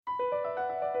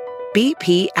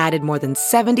BP added more than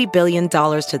 $70 billion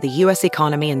to the U.S.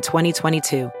 economy in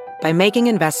 2022 by making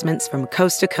investments from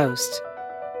coast to coast.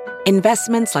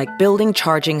 Investments like building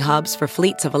charging hubs for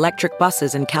fleets of electric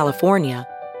buses in California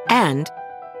and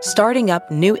starting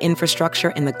up new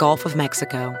infrastructure in the Gulf of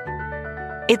Mexico.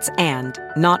 It's and,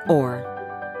 not or.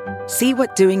 See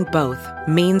what doing both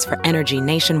means for energy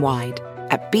nationwide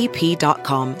at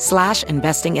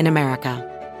bp.com/investing in America.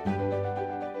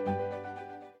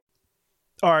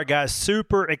 All right, guys,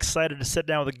 super excited to sit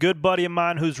down with a good buddy of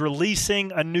mine who's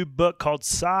releasing a new book called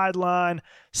Sideline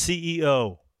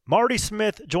CEO. Marty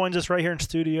Smith joins us right here in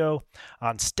studio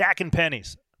on Stacking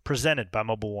Pennies, presented by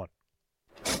Mobile One.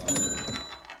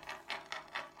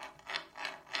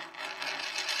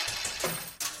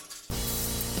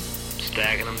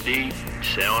 Stacking them deep,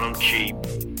 selling them cheap.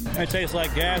 It tastes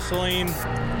like gasoline,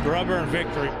 rubber, and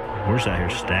victory. We're just out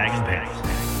here stacking pennies.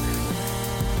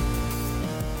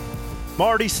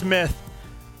 Marty Smith,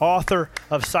 author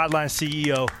of Sideline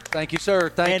CEO. Thank you, sir.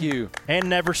 Thank you. And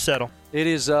Never Settle. It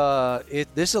is. This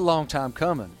is a long time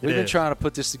coming. We've been trying to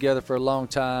put this together for a long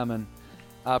time, and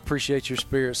I appreciate your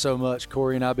spirit so much.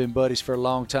 Corey and I have been buddies for a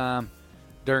long time.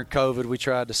 During COVID, we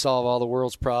tried to solve all the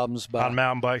world's problems by on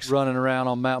mountain bikes, running around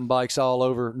on mountain bikes all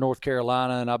over North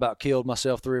Carolina, and I about killed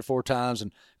myself 3 or 4 times.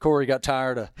 And Corey got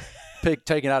tired of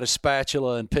taking out his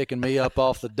spatula and picking me up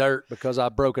off the dirt because I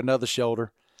broke another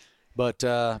shoulder. But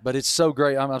it's so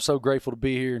great. I'm so grateful to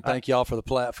be here, and thank y'all for the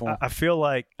platform. I feel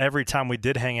like every time we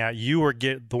did hang out, you were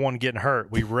the one getting hurt.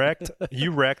 We wrecked.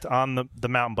 You wrecked on the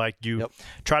mountain bike. You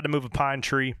tried to move a pine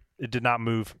tree. It did not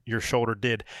move. Your shoulder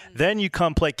did. Then you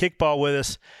come play kickball with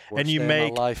us, and you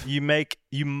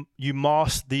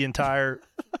moss the entire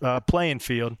playing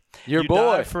field. Your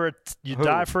boy.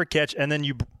 Dive for a catch, and then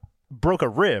you broke a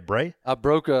rib, right?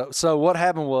 So what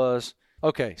happened was,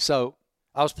 so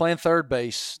I was playing third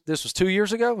base. This was 2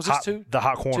 years ago. Was this two? The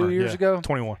hot corner. 2 years ago.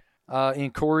 21.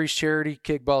 In Corey's charity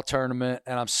kickball tournament,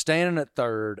 and I'm standing at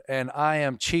third, and I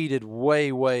am cheated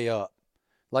way, way up.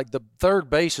 Like the third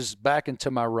base is back and to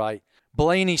my right.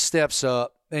 Blaney steps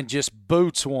up and just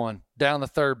boots one down the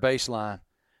third baseline.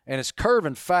 And it's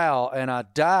curving foul, and I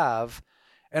dive.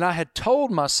 And I had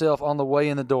told myself on the way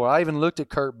in the door, I even looked at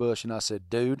Kurt Busch, and I said,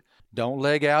 dude, don't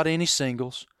leg out any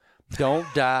singles.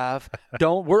 Don't dive.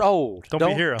 We're old. Don't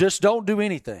be a hero. Just don't do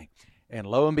anything. And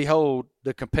lo and behold,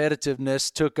 the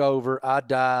competitiveness took over. I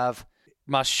dive.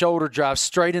 My shoulder drives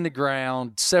straight in the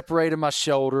ground, separated my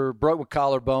shoulder, broke my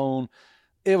collarbone.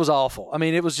 It was awful. I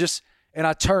mean, it was just – and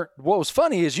I turned – what was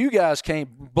funny is you guys came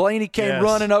 – Blaney came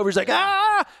running over. He's like,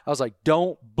 ah! I was like,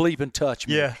 don't bleep and touch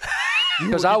me. Yeah.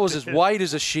 Because I was as white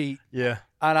as a sheet. Yeah.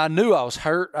 And I knew I was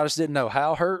hurt. I just didn't know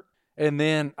how hurt. And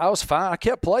then I was fine. I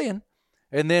kept playing.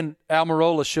 And then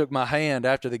Almirola shook my hand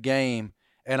after the game,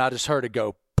 and I just heard it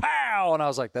go, pow! And I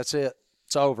was like, that's it.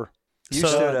 It's over. You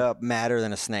stood up madder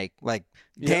than a snake. Like,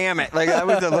 damn it. Like, that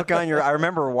was the look on your – I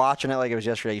remember watching it like it was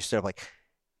yesterday. You stood up like –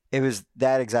 it was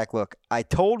that exact look. I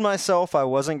told myself I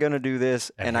wasn't going to do this,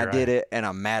 and I did it, and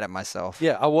I'm mad at myself.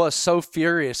 Yeah, I was so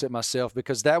furious at myself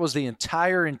because that was the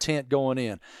entire intent going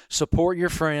in. Support your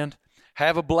friend,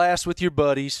 have a blast with your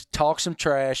buddies, talk some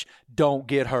trash, don't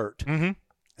get hurt. Mm-hmm.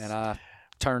 And I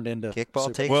turned into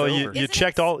kickball takes well, over. you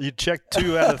checked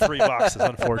 2 out of 3 boxes,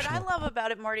 unfortunately. What I love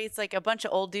about it, Marty, it's like a bunch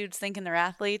of old dudes thinking they're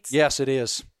athletes. Yes, it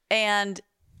is. And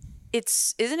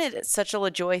isn't it such a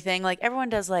LaJoy thing? Like everyone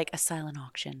does like a silent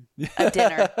auction, a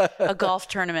dinner, a golf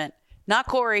tournament. Not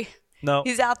Corey. No.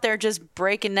 He's out there just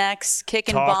breaking necks,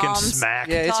 kicking talking bombs. Smack.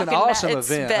 Yeah, it's an awesome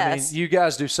event. I mean, you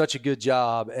guys do such a good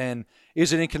job. And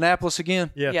is it in Kannapolis again?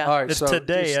 Yeah. All right, it's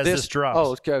today as this drops.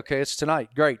 Oh, okay. It's tonight.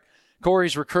 Great.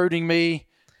 Corey's recruiting me.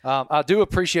 I do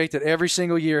appreciate that every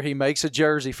single year he makes a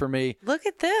jersey for me. Look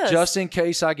at this. Just in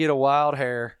case I get a wild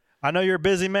hair. I know you're a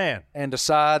busy man. And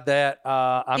decide that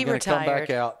I'm going to come back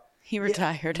out. He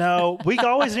retired. No, we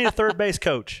always need a third base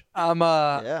coach.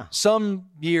 Some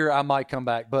year I might come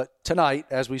back. But tonight,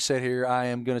 as we sit here, I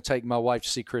am going to take my wife to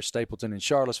see Chris Stapleton in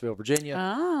Charlottesville, Virginia.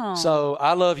 Oh. So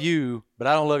I love you, but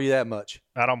I don't love you that much.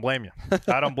 I don't blame you.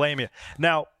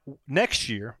 Now, next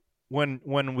year,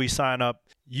 when we sign up,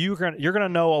 you're gonna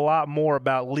know a lot more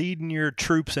about leading your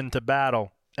troops into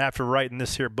battle after writing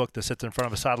this here book that sits in front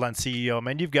of a Sideline CEO.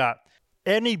 Man, you've got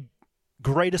any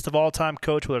greatest of all time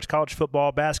coach, whether it's college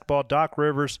football, basketball, Doc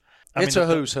Rivers. It's a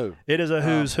who's who. It is a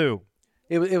who's who.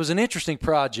 It was an interesting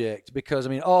project because, I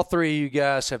mean, all three of you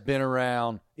guys have been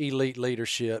around elite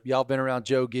leadership. Y'all been around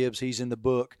Joe Gibbs. He's in the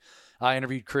book. I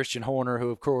interviewed Christian Horner, who,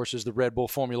 of course, is the Red Bull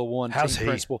Formula One team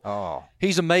principal. Oh.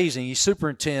 He's amazing. He's super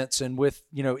intense. And with,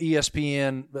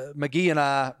 ESPN, McGee and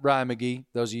I, Ryan McGee,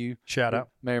 those of you shout out,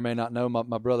 may or may not know,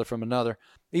 my brother from another,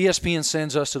 ESPN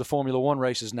sends us to the Formula One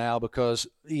races now because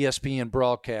ESPN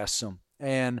broadcasts them.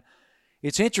 And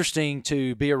it's interesting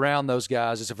to be around those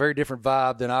guys. It's a very different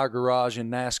vibe than our garage in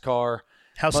NASCAR.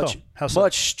 How so?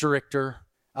 Much stricter.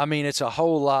 I mean, it's a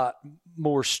whole lot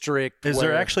more strict. Is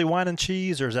there actually wine and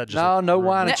cheese, or is that just no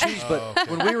wine and cheese? But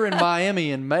when we were in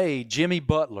Miami in May, Jimmy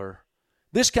Butler,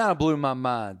 this kind of blew my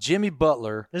mind. Jimmy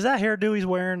Butler. Is that hairdo he's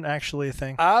wearing actually a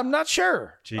thing? I'm not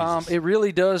sure. It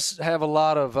really does have a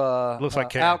lot of looks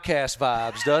like Outcast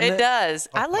vibes, doesn't it? It does.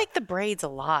 I like the braids a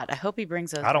lot. I hope he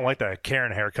brings those. I don't like that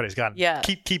Karen haircut he's got. Yeah.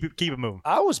 Keep it moving.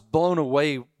 I was blown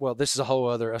away. Well, this is a whole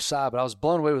other aside, but I was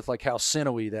blown away with like how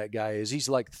sinewy that guy is. He's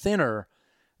like thinner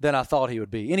than I thought he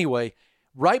would be. Anyway,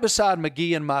 right beside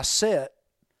McGee in my set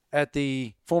at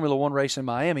the Formula One race in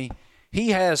Miami, he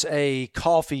has a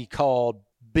coffee called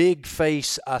Big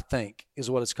Face, I think, is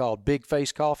what it's called, Big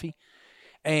Face Coffee.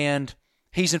 And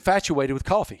he's infatuated with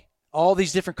coffee, all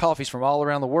these different coffees from all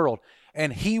around the world.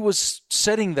 And he was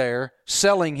sitting there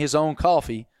selling his own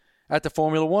coffee at the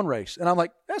Formula One race. And I'm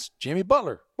like, that's Jimmy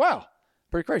Butler. Wow,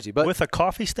 pretty crazy. But with a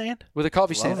coffee stand? With a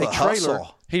coffee stand, a trailer.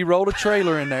 Hustle. He rolled a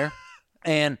trailer in there,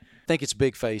 and I think it's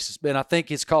Big Face. And I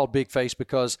think it's called Big Face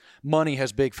because money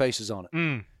has big faces on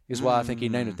it, is why I think he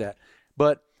named it that.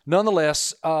 But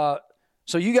nonetheless,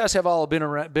 so you guys have all been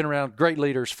around great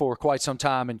leaders for quite some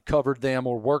time and covered them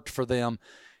or worked for them,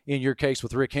 in your case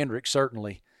with Rick Hendrick,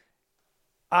 certainly.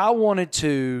 I wanted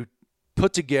to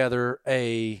put together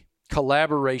a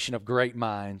collaboration of great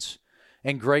minds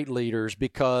and great leaders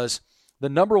because the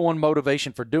number one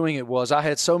motivation for doing it was I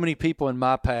had so many people in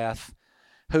my path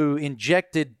who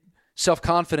injected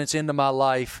self-confidence into my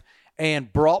life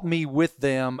and brought me with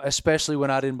them, especially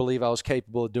when I didn't believe I was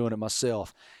capable of doing it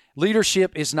myself.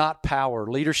 Leadership is not power.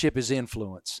 Leadership is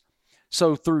influence.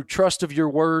 So through trust of your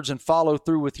words and follow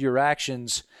through with your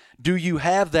actions, do you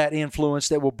have that influence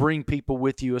that will bring people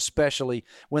with you, especially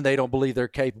when they don't believe they're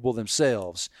capable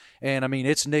themselves? And, I mean,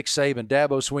 it's Nick Saban,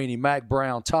 Dabo Swinney, Mac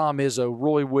Brown, Tom Izzo,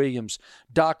 Roy Williams,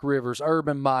 Doc Rivers,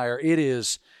 Urban Meyer. It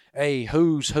is a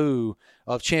who's who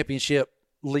of championship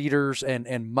leaders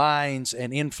and minds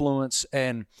and influence.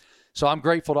 And so I'm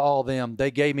grateful to all of them. They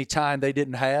gave me time they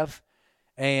didn't have.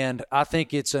 And I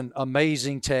think it's an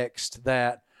amazing text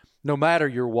that no matter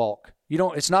your walk,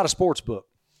 it's not a sports book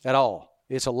at all.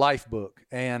 It's a life book.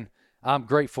 And I'm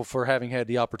grateful for having had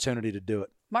the opportunity to do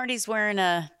it. Marty's wearing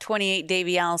a 28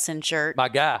 Davey Allison shirt. My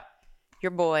guy.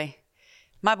 Your boy.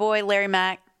 My boy, Larry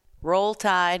Mack. Roll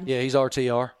Tide. Yeah, he's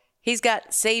RTR. He's got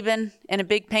Saban and a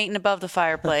big painting above the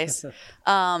fireplace.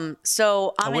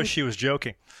 So I wish she was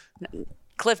joking.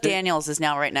 Cliff Daniels is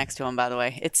now right next to him, by the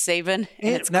way. It's Saban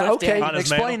and it's now, Cliff Daniels.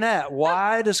 Explain that.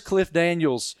 Why does Cliff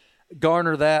Daniels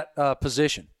garner that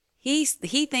position? He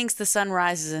thinks the sun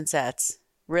rises and sets,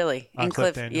 really. On and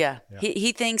Cliff Daniels. Yeah.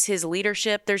 He thinks his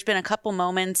leadership, there's been a couple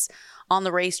moments on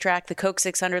the racetrack. The Coke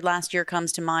 600 last year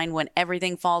comes to mind when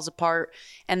everything falls apart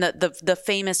and the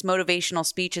famous motivational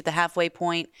speech at the halfway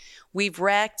point. We've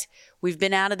wrecked. We've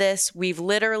been out of this. We've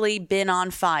literally been on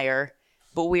fire.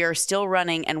 But we are still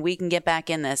running, and we can get back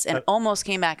in this. And almost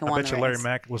came back and won the race. I bet you Larry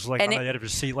Mack was like on the edge of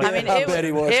his seat. Like, I mean, I bet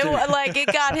he was, too.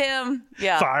 It got him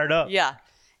fired up. Yeah.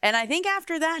 And I think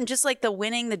after that, and just like the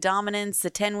winning, the dominance,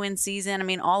 the 10-win season, I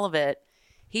mean, all of it,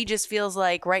 he just feels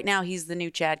like right now he's the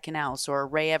new Chad Knaus or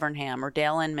Ray Evernham or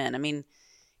Dale Inman. I mean,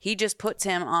 he just puts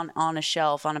him on a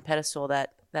shelf, on a pedestal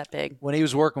that big. When he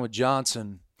was working with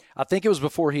Johnson, I think it was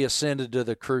before he ascended to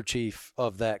the crew chief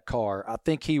of that car. I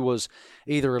think he was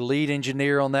either a lead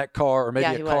engineer on that car or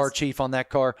maybe a car chief on that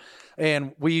car.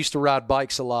 And we used to ride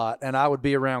bikes a lot, and I would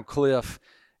be around Cliff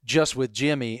just with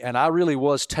Jimmy, and I really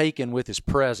was taken with his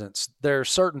presence. There are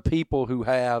certain people who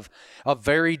have a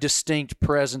very distinct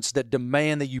presence that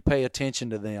demand that you pay attention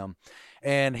to them,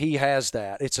 and he has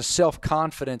that. It's a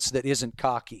self-confidence that isn't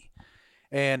cocky,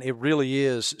 and it really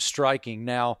is striking.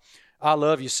 Now, I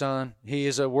love you, son. He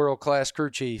is a world-class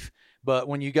crew chief. But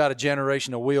when you got a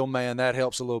generation of wheelman, that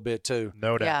helps a little bit too.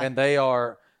 No doubt. Yeah. And they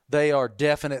are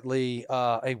definitely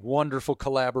a wonderful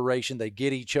collaboration. They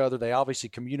get each other. They obviously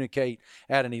communicate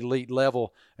at an elite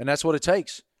level, and that's what it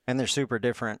takes. And they're super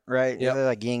different, right? Yep. They're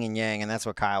like yin and yang, and that's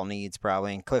what Kyle needs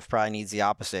probably. And Cliff probably needs the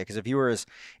opposite. Because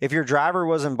if your driver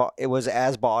was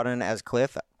as bought in as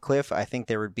Cliff, I think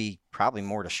there would be probably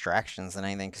more distractions than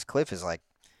anything. Because Cliff is like,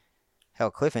 hell,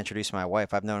 Cliff introduced my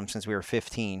wife. I've known him since we were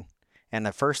 15. And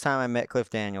the first time I met Cliff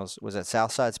Daniels was at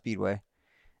Southside Speedway.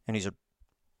 And he said,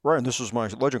 Ryan, this was my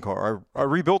legend car. I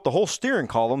rebuilt the whole steering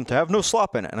column to have no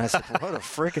slop in it. And I said, what a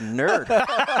freaking nerd. Like,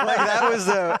 that was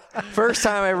the first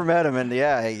time I ever met him. And,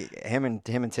 yeah, him and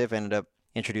Tiff ended up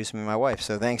introducing me to my wife.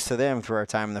 So thanks to them for our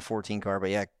time in the 14 car. But,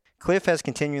 yeah, Cliff has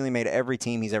continually made every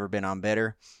team he's ever been on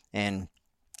better, and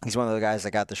he's one of the guys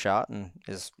that got the shot and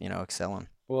is, excelling.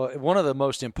 Well, one of the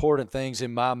most important things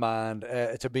in my mind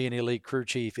to be an elite crew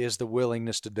chief is the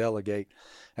willingness to delegate,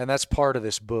 and that's part of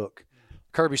this book.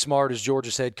 Kirby Smart is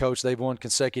Georgia's head coach. They've won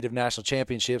consecutive national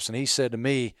championships, and he said to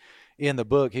me in the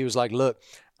book, he was like, look,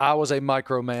 I was a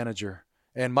micromanager,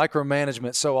 and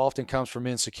micromanagement so often comes from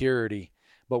insecurity.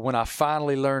 But when I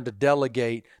finally learned to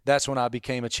delegate, that's when I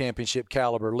became a championship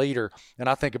caliber leader. And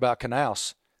I think about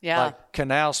Canals. Yeah. Like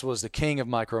Canals was the king of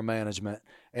micromanagement,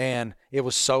 and it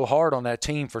was so hard on that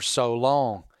team for so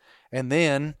long. And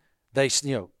then they,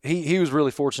 he was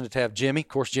really fortunate to have Jimmy. Of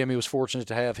course, Jimmy was fortunate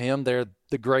to have him. They're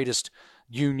the greatest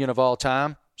union of all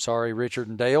time. Sorry, Richard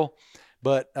and Dale,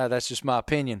 but that's just my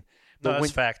opinion. No,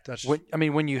 that's fact.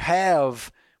 When you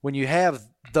have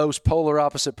those polar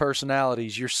opposite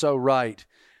personalities, you're so right.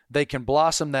 They can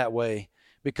blossom that way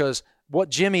because what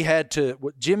Jimmy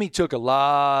took a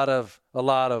lot of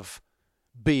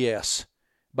BS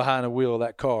behind the wheel of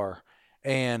that car,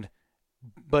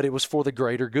 but it was for the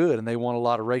greater good, and they won a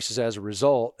lot of races as a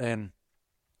result. And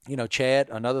Chad,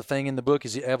 another thing in the book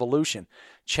is the evolution.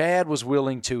 Chad was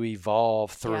willing to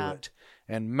evolve through it.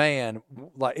 And man,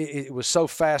 like it was so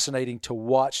fascinating to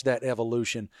watch that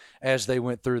evolution as they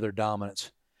went through their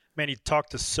dominance. Man, you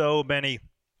talked to so many,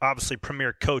 obviously,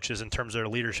 premier coaches in terms of their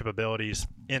leadership abilities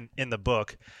in the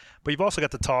book, but you've also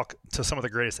got to talk to some of the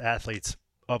greatest athletes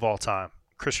of all time.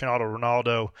 Cristiano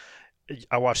Ronaldo.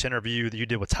 I watched the interview that you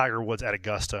did with Tiger Woods at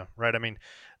Augusta, right? I mean,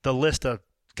 the list of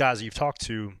guys that you've talked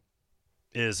to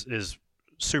is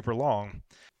super long.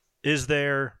 Is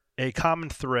there a common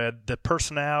thread? The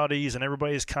personalities and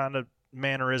everybody's kind of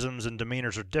mannerisms and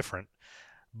demeanors are different,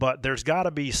 but there's got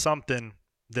to be something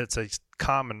that's a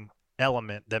common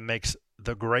element that makes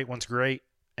the great ones great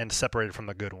and separated from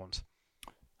the good ones.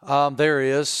 There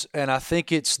is, and I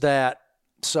think it's that.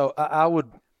 So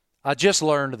I just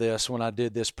learned this when I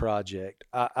did this project.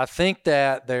 I think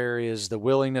that there is the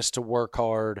willingness to work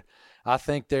hard. I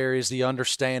think there is the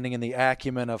understanding and the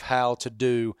acumen of how to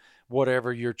do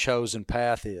whatever your chosen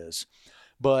path is.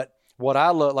 But what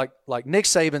I look like Nick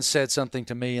Saban said something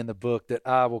to me in the book that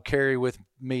I will carry with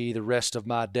me the rest of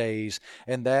my days,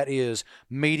 and that is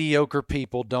mediocre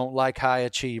people don't like high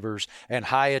achievers, and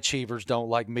high achievers don't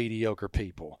like mediocre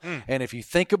people. And if you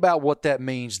think about what that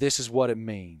means, this is what it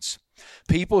means.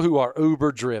 People who are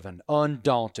uber-driven,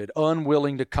 undaunted,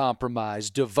 unwilling to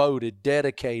compromise, devoted,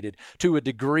 dedicated to a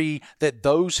degree that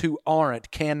those who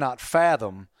aren't cannot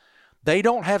fathom. They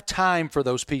don't have time for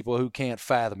those people who can't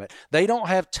fathom it. They don't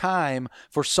have time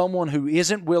for someone who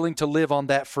isn't willing to live on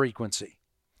that frequency.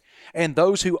 And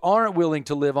those who aren't willing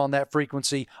to live on that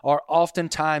frequency are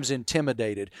oftentimes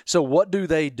intimidated. So what do?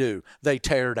 They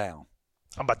tear down.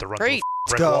 I'm about to run. Preach.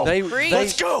 Let's go.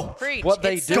 Let's go. Preach. What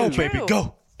they It's do. so Go, baby, true.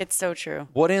 go. It's so true.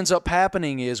 What ends up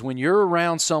happening is when you're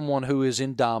around someone who is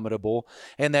indomitable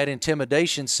and that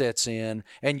intimidation sets in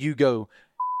and you go,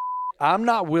 I'm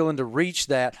not willing to reach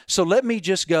that, so let me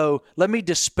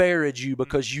disparage you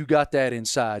because you got that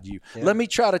inside you. Yeah. Let me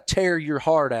try to tear your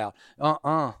heart out.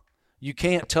 You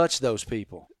can't touch those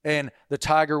people. And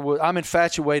I'm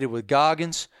infatuated with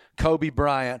Goggins, Kobe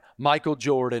Bryant, Michael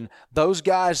Jordan, those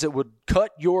guys that would cut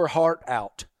your heart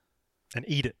out. And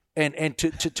eat it. And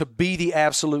to be the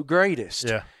absolute greatest.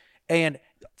 Yeah. And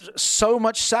so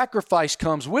much sacrifice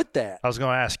comes with that. I was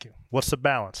going to ask you, what's the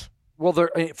balance? Well,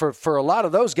 for a lot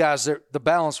of those guys, the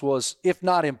balance was, if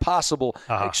not impossible,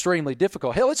 extremely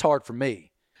difficult. Hell, it's hard for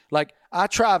me. Like, I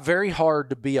try very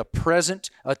hard to be a present,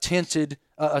 attentive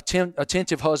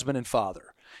husband and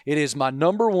father. It is my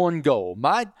number one goal.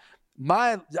 I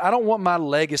don't want my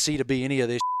legacy to be any of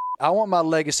this. I want my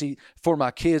legacy for my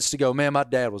kids to go, man, my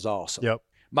dad was awesome. Yep.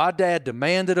 My dad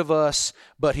demanded of us,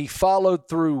 but he followed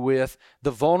through with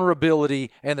the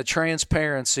vulnerability and the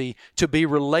transparency to be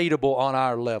relatable on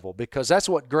our level, because that's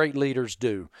what great leaders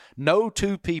do. No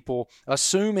two people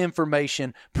assume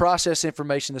information, process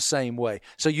information the same way.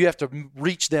 So you have to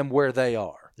reach them where they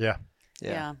are.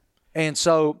 Yeah. And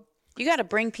so you got to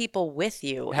bring people with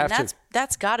you. Have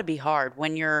that's got to be hard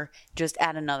when you're just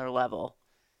at another level.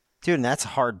 Dude, and that's a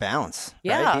hard balance.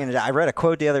 Yeah. Right? At the end of the day, I read a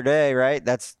quote the other day, right?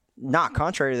 That's not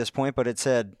contrary to this point, but it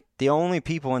said, the only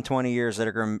people in 20 years that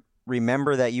are going to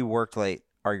remember that you worked late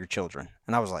are your children.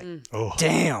 And I was like,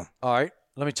 damn. All right.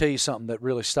 Let me tell you something that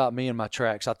really stopped me in my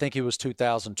tracks. I think it was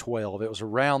 2012. It was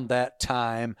around that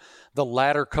time, the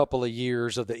latter couple of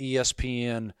years of the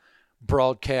ESPN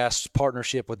broadcast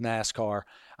partnership with NASCAR.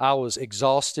 I was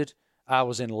exhausted. I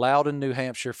was in Loudon, New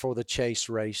Hampshire for the Chase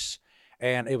race,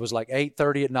 and it was like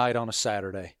 8:30 at night on a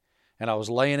Saturday. and I was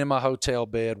laying in my hotel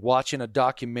bed watching a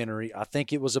documentary. I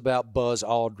think it was about Buzz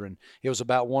Aldrin. It was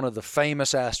about one of the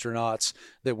famous astronauts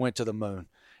that went to the moon.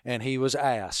 And he was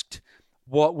asked,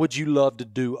 what would you love to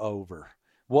do over?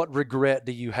 What regret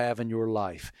do you have in your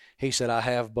life? He said, I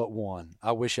have but one.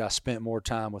 I wish I spent more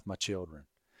time with my children.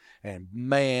 And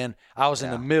man, I was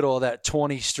in the middle of that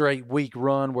 20 straight week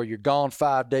run where you're gone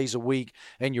 5 days a week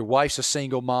and your wife's a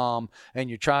single mom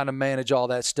and you're trying to manage all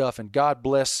that stuff. And God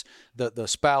bless the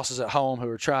spouses at home who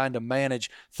are trying to manage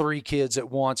 3 kids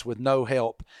at once with no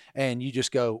help. And you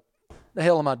just go, the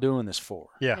hell am I doing this for?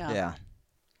 Yeah.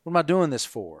 What am I doing this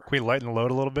for? Can we lighten the load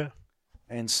a little bit?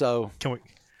 And so Can we?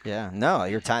 Yeah. No,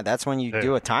 your time. That's when you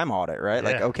do a time audit, right?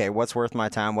 Like, Yeah. okay, what's worth my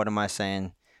time? What am I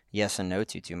saying yes and no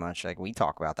to too much? Like, we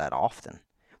talk about that often.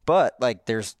 But, like,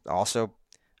 there's also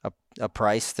a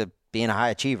price to being a high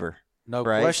achiever. No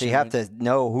right? question. So you have to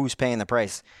know who's paying the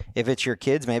price. If it's your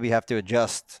kids, maybe you have to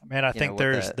adjust. Man, I think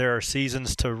there are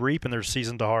seasons to reap and there's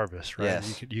seasons to harvest, right?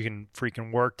 Yes. You can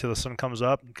freaking work till the sun comes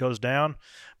up and goes down,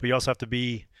 but you also have to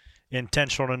be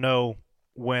intentional to know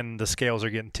when the scales are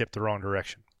getting tipped the wrong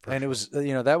direction. And it was,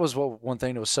 that was one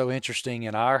thing that was so interesting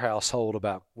in our household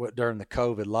about during the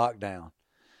COVID lockdown.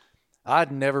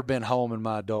 I'd never been home in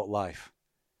my adult life.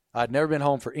 I'd never been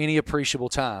home for any appreciable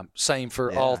time. Same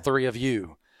for all 3 of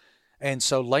you. And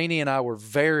so Lainey and I were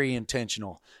very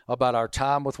intentional about our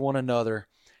time with one another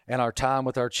and our time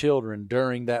with our children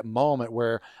during that moment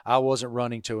where I wasn't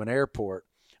running to an airport.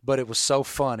 But it was so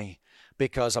funny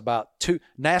because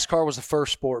NASCAR was the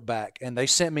first sport back, and they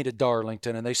sent me to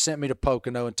Darlington and they sent me to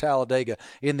Pocono and Talladega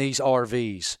in these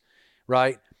RVs,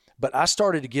 right? But I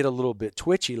started to get a little bit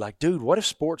twitchy, like, dude, what if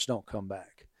sports don't come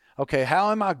back? Okay,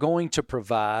 how am I going to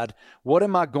provide? What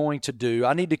am I going to do?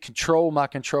 I need to control my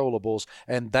controllables,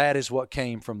 and that is what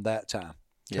came from that time.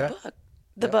 Yeah.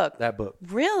 The book. That book.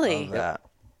 Really? That.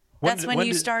 That's when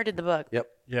you started the book. Yep.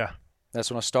 Yeah. That's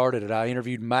when I started it. I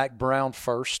interviewed Mac Brown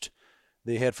first,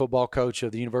 the head football coach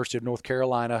of the University of North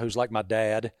Carolina, who's like my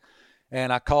dad.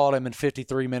 And I called him, and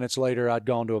 53 minutes later, I'd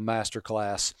gone to a master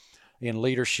class in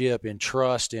leadership, in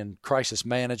trust, in crisis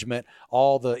management,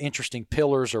 all the interesting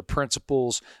pillars or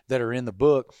principles that are in the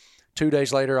book. 2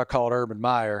 days later, I called Urban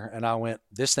Meyer, and I went,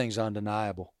 this thing's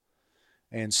undeniable.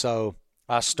 And so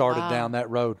I started down that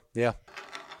road. Yeah.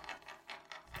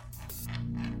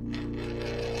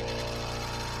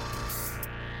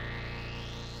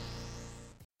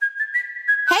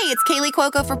 Hey, it's Kaylee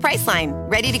Cuoco for Priceline.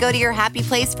 Ready to go to your happy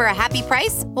place for a happy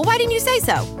price? Well, why didn't you say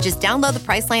so? Just download the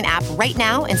Priceline app right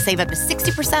now and save up to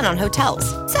 60% on hotels.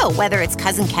 So whether it's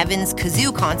Cousin Kevin's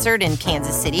Kazoo Concert in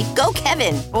Kansas City, go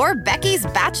Kevin, or Becky's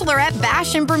Bachelorette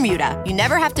Bash in Bermuda, you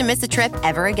never have to miss a trip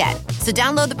ever again. So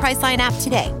download the Priceline app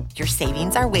today. Your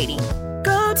savings are waiting.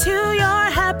 Go to your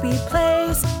happy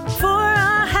place for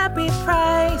a happy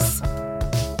price.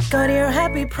 Go to your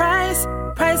happy price,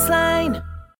 Priceline.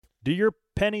 Do your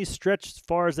pennies stretch as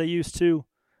far as they used to?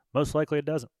 Most likely it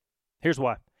doesn't. Here's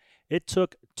why. It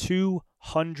took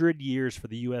 200 years for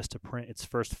the U.S. to print its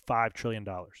first $5 trillion.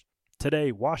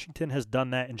 Today, Washington has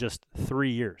done that in just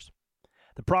 3 years.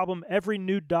 The problem, every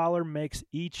new dollar makes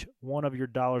each one of your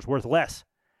dollars worth less,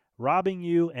 robbing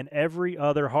you and every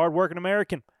other hardworking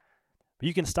American. But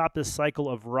you can stop this cycle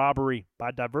of robbery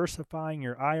by diversifying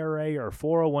your IRA or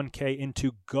 401k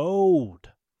into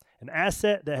gold, an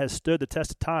asset that has stood the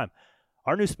test of time.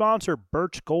 Our new sponsor,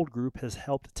 Birch Gold Group, has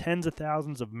helped tens of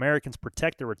thousands of Americans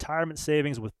protect their retirement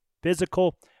savings with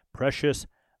physical, precious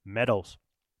metals.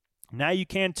 Now you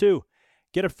can too.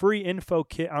 Get a free info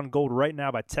kit on gold right now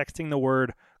by texting the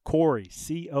word Corey,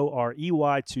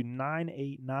 C-O-R-E-Y, to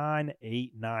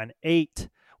 989898.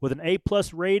 With an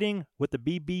A-plus rating with the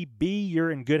BBB,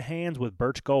 you're in good hands with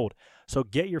Birch Gold. So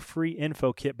get your free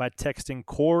info kit by texting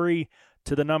Corey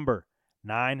to the number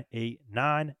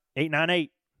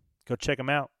 989898. Go check them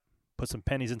out. Put some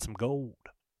pennies in some gold.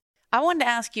 I wanted to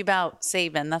ask you about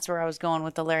Saban. That's where I was going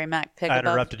with the Larry Mack pick. I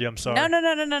interrupted you. I'm sorry.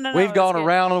 No. We've gone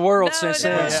around the world No, since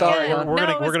no, then. it's Sorry. good. We're No,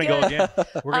 gonna it's go good. again.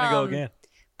 We're gonna go again.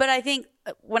 But I think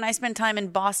when I spent time in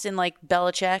Boston, like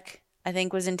Belichick, I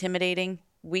think was intimidating.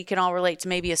 We can all relate to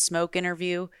maybe a smoke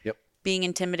interview being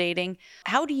intimidating.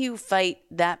 How do you fight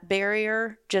that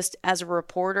barrier just as a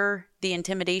reporter, the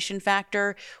intimidation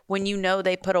factor, when you know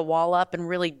they put a wall up and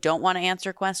really don't want to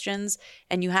answer questions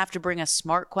and you have to bring a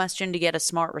smart question to get a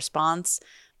smart response?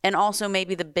 And also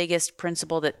maybe the biggest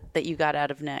principle that you got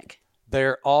out of Nick.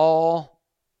 They're all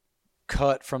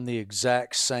cut from the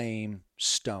exact same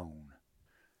stone.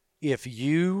 If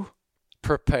you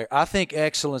prepare, I think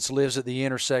excellence lives at the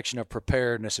intersection of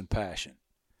preparedness and passion.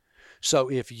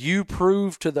 So if you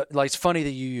prove to it's funny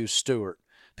that you use Stewart.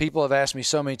 People have asked me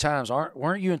so many times,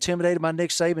 weren't you intimidated by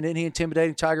Nick Saban? Isn't he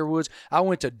intimidating Tiger Woods? I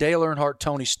went to Dale Earnhardt,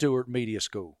 Tony Stewart Media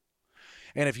School.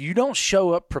 And if you don't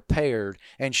show up prepared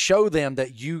and show them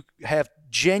that you have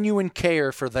genuine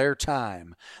care for their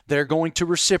time, they're going to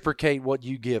reciprocate what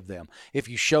you give them. If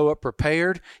you show up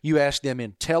prepared, you ask them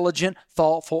intelligent,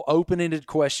 thoughtful, open-ended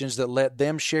questions that let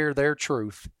them share their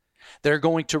truth, they're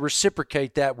going to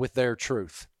reciprocate that with their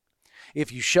truth.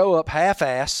 If you show up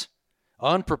half-ass,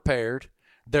 unprepared,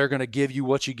 they're going to give you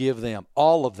what you give them.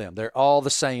 All of them. They're all the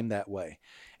same that way.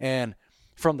 And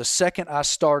from the second I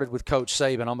started with Coach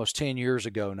Saban almost 10 years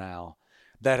ago now,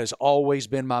 that has always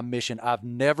been my mission. I've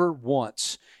never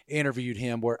once interviewed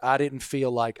him where I didn't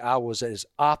feel like I was as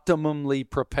optimally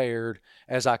prepared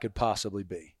as I could possibly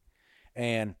be.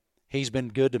 And he's been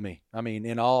good to me. I mean,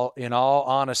 in all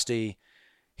honesty,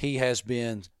 he has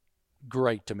been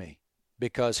great to me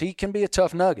because he can be a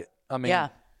tough nugget. I mean, yeah.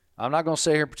 I'm not going to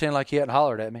sit here and pretend like he hadn't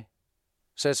hollered at me.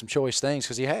 Said some choice things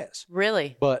because he has.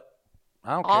 Really? But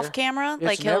I don't care. Off camera? It's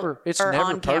like never, it's or never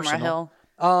on personal. camera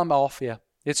he'll? Off, yeah.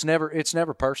 It's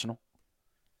never personal.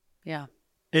 Yeah.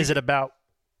 Is it about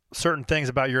certain things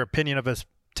about your opinion of his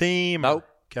team? Nope.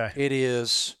 Okay. It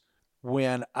is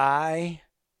when I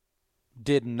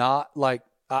did not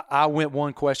I went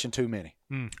one question too many.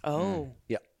 Oh.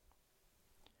 Yep.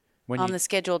 On the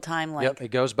scheduled time link. Yep.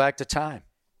 It goes back to time.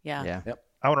 Yeah. Yep.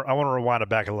 I want to rewind it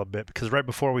back a little bit because right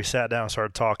before we sat down and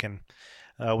started talking,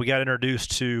 we got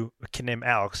introduced to a kid named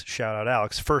Alex. Shout out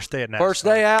Alex. First day at NASCAR. First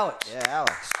day, Alex. Yeah,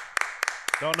 Alex.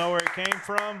 Don't know where he came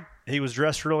from. He was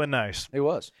dressed really nice. He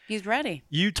was. He's ready.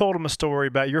 You told him a story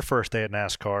about your first day at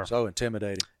NASCAR. So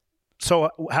intimidating.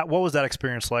 So what was that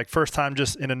experience like? First time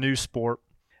just in a new sport.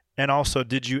 And also,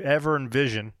 did you ever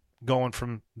envision going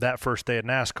from that first day at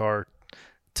NASCAR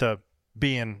to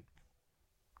being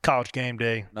College Game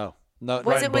Day? No.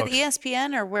 Was it with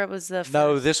ESPN or where was the first?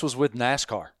 No, this was with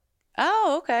NASCAR.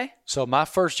 Oh, okay. So my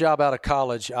first job out of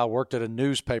college, I worked at a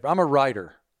newspaper. I'm a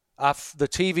writer. The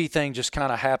TV thing just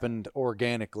kind of happened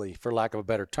organically, for lack of a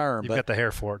better term. You've got the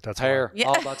hair for it. That's hair. Yeah.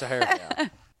 All about the hair. Yeah.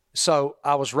 So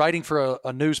I was writing for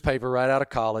a newspaper right out of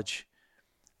college.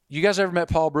 You guys ever met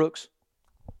Paul Brooks?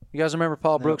 You guys remember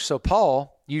Paul Brooks? So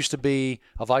Paul used to be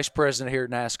a vice president here at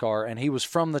NASCAR, and he was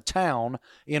from the town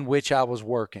in which I was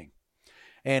working.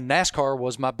 And NASCAR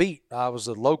was my beat. I was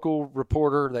a local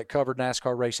reporter that covered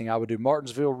NASCAR racing. I would do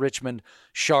Martinsville, Richmond,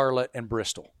 Charlotte, and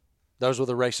Bristol. Those were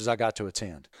the races I got to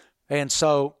attend. And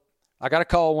so I got a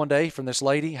call one day from this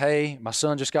lady. Hey, my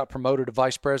son just got promoted to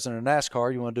vice president of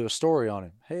NASCAR. You want to do a story on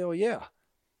him? Hell yeah.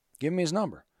 Give me his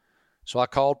number. So I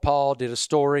called Paul, did a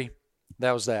story.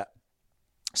 That was that.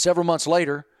 Several months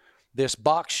later, this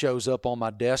box shows up on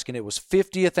my desk, and it was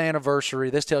 50th anniversary.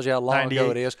 This tells you how long 98.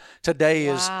 ago it is. Today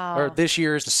is, or this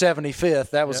year is the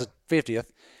 75th. That was the 50th.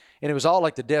 And it was all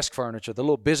like the desk furniture, the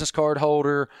little business card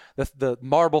holder, the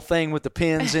marble thing with the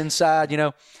pins inside, you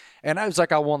know. And I was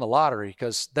like, I won the lottery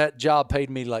because that job paid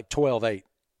me like $12,800.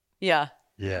 Yeah.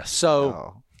 Yes.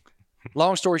 So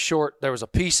long story short, there was a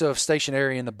piece of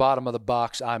stationery in the bottom of the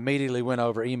box. I immediately went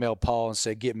over, emailed Paul, and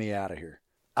said, get me out of here.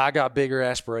 I got bigger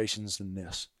aspirations than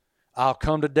this. I'll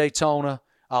come to Daytona.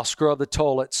 I'll scrub the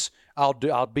toilets. I'll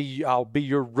be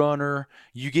your runner.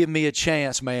 You give me a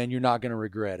chance, man. You're not going to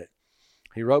regret it.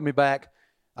 He wrote me back.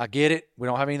 I get it. We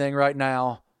don't have anything right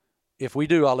now. If we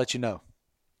do, I'll let you know.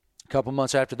 A couple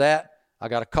months after that, I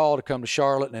got a call to come to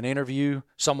Charlotte and an interview.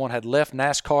 Someone had left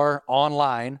NASCAR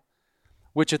online,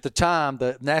 which at the time,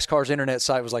 the NASCAR's internet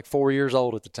site was like 4 years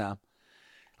old at the time.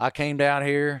 I came down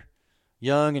here,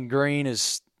 young and green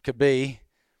as could be,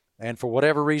 and for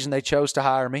whatever reason, they chose to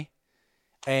hire me.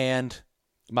 And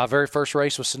my very first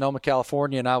race was Sonoma,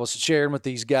 California, and I was sharing with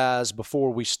these guys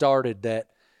before we started that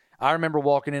I remember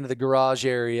walking into the garage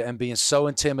area and being so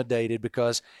intimidated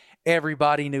because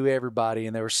everybody knew everybody,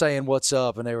 and they were saying what's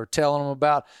up, and they were telling them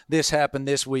about this happened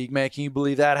this week. Man, can you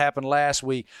believe that happened last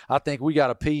week? I think we got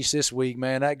a piece this week,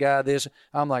 man. That guy, this.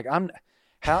 I'm like,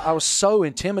 I was so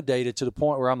intimidated to the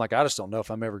point where I'm like, I just don't know if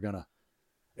I'm ever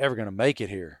gonna make it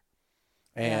here.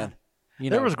 And you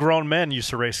know, there was grown men used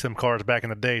to race them cars back in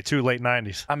the day too, late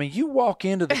 90s. I mean, you walk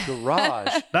into the garage.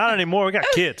 Not anymore. We got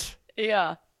kids.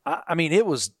 Yeah. I mean, it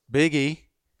was Big E.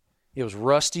 It was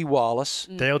Rusty Wallace.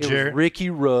 Dale Jarrett. Was Ricky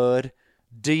Rudd,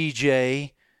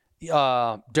 DJ,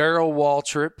 Darrell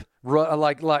Waltrip.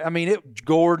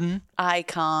 Gordon.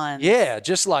 Icon. Yeah,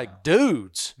 just like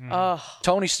dudes. Oh.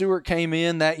 Tony Stewart came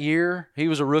in that year. He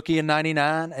was a rookie in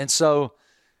 99. And so,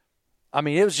 I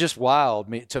mean, it was just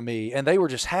wild to me. And they were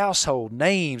just household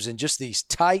names and just these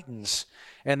titans.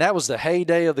 And that was the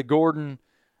heyday of the Gordon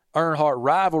Earnhardt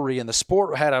rivalry, and the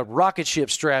sport had a rocket ship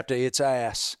strapped to its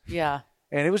ass. Yeah.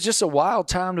 And it was just a wild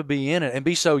time to be in it and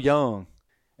be so young.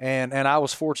 And I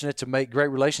was fortunate to make great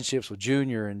relationships with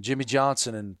Junior and Jimmy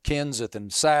Johnson and Kenseth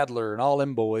and Sadler and all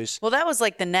them boys. Well, that was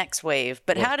like the next wave.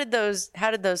 But how did those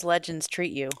legends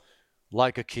treat you?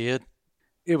 Like a kid.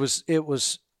 It was,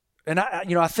 and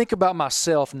I think about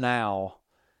myself now,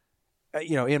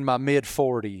 in my mid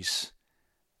 40s.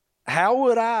 How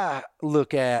would I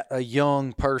look at a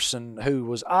young person who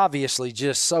was obviously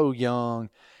just so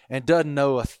young and doesn't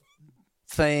know a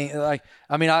thing?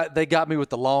 They got me with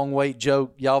the long wait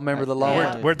joke. Y'all remember the long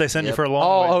wait? Where'd they send you for a long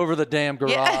all wait? All over the damn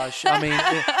garage.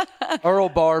 Yeah. Earl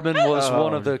Barban was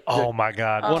one of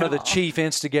the chief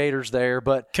instigators there.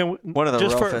 But one of the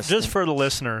roughest. Just for the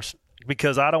listeners,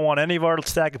 because I don't want any of our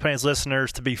Stack of Pains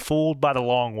listeners to be fooled by the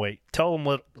long wait. Tell them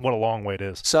what a long wait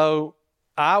is. So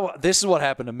this is what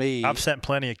happened to me. I've sent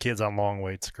plenty of kids on long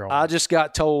waits growing I up. just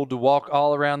got told to walk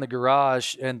all around the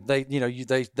garage, and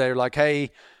they're like,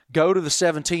 hey, go to the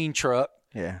 17 truck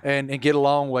and get a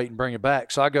long wait and bring it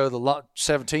back. So I go to the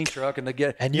 17 truck and they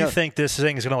get. And you think this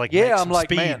thing is going to make some I'm like,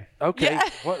 speed. Man, okay. Yeah.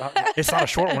 What? It's not a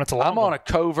short one. It's a long I'm one. on a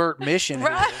covert mission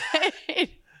Right. here.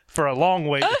 For a long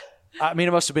wait. I mean,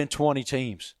 it must have been 20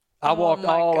 teams. I walked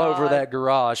all over that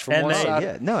garage from one side.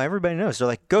 Yeah, no, everybody knows. They're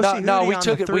like, go see Hootie we on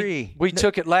took the it. 3. We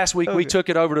took it last week. Okay. We took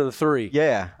it over to the 3.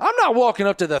 Yeah. I'm not walking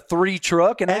up to the 3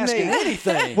 truck and asking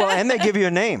anything. Well, and they give you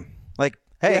a name. Like,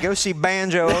 hey, go see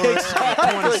Banjo.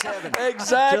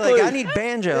 Exactly. They're like, I need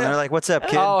Banjo. And they're like, what's up,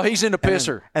 kid? Oh, he's in the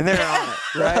pisser. And they're on it,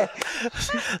 right?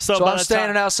 So I'm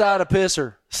standing outside a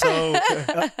pisser. So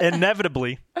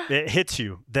inevitably, it hits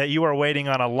you that you are waiting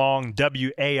on a long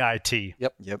W-A-I-T.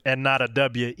 Yep. And not a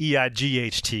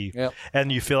W-E-I-G-H-T. Yep.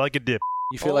 And you feel like a dip.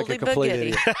 You feel like a Oldie complete but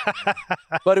idiot.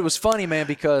 But it was funny, man,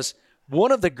 because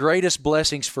one of the greatest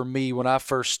blessings for me when I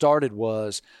first started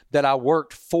was that I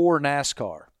worked for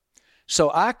NASCAR.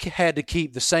 So I had to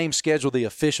keep the same schedule the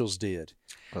officials did.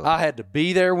 Oh. I had to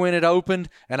be there when it opened,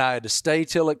 and I had to stay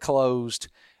till it closed,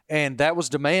 and that was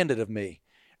demanded of me.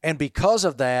 And because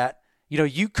of that,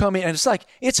 you come in, and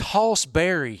it's Hoss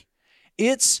Berry.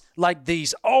 It's like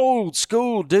these old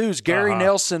school dudes. Gary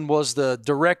Nelson was the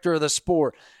director of the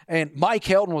sport, and Mike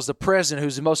Helton was the president,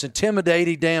 who's the most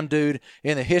intimidating damn dude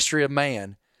in the history of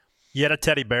man. Yet a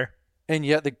teddy bear. And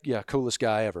yet coolest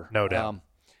guy ever. No doubt.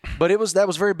 But that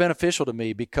was very beneficial to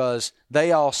me because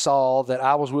they all saw that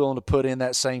I was willing to put in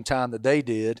that same time that they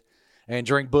did and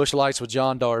drink Busch Lights with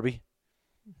John Darby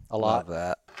a lot. Love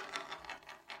that.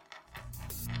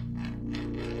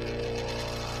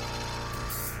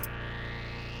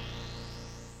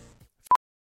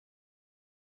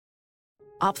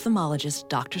 Ophthalmologist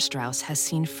Dr. Strauss has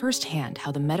seen firsthand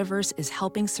how the metaverse is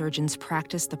helping surgeons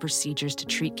practice the procedures to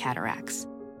treat cataracts.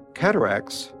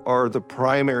 Cataracts are the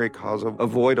primary cause of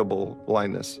avoidable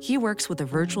blindness. He works with a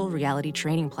virtual reality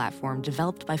training platform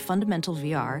developed by Fundamental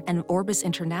VR and Orbis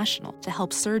International to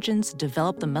help surgeons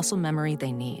develop the muscle memory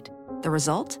they need. The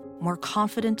result? More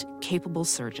confident, capable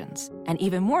surgeons. And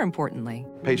even more importantly,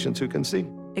 patients who can see.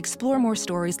 Explore more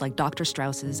stories like Dr.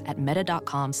 Strauss's at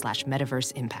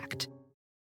meta.com/metaverseimpact.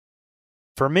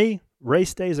 For me,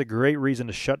 race day is a great reason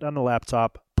to shut down the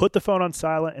laptop, put the phone on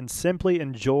silent, and simply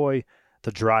enjoy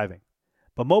the driving.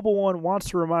 But Mobile One wants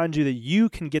to remind you that you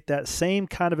can get that same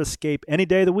kind of escape any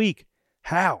day of the week.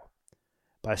 How?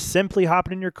 By simply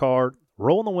hopping in your car,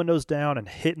 rolling the windows down, and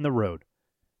hitting the road.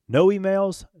 No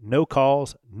emails, no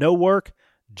calls, no work,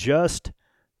 just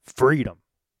freedom.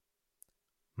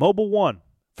 Mobile One,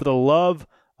 for the love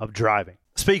of driving.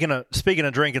 Speaking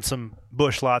of drinking some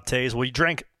Busch lattes, well, you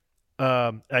drank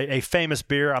a famous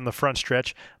beer on the front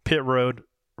stretch, pit road,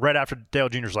 right after Dale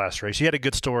Jr.'s last race. You had a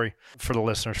good story for the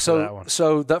listeners for that one.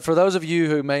 So for those of you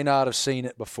who may not have seen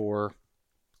it before,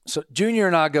 so Junior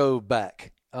and I go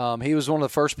back. He was one of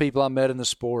the first people I met in the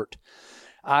sport.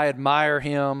 I admire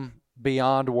him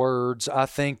beyond words. I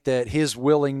think that his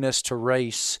willingness to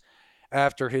race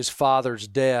after his father's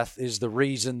death is the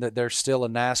reason that there's still a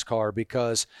NASCAR,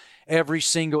 because every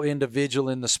single individual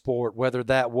in the sport, whether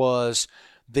that was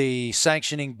the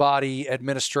sanctioning body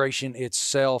administration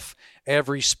itself,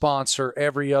 every sponsor,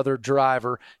 every other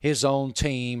driver, his own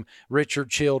team, Richard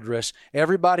Childress,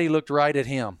 everybody looked right at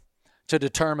him to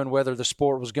determine whether the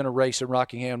sport was going to race in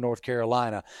Rockingham, North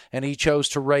Carolina. And he chose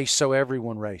to race so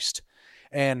everyone raced.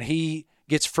 And he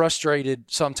gets frustrated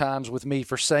sometimes with me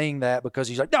for saying that because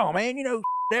he's like, no, man,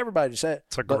 everybody said.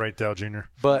 It's a great Dale Jr.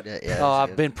 But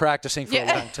I've been practicing for a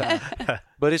long time.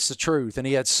 But it's the truth. And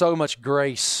he had so much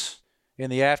grace in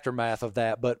the aftermath of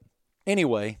that. But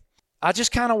anyway, I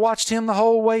just kind of watched him the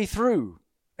whole way through.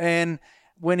 And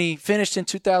when he finished in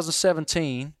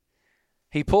 2017,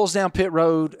 He pulls down pit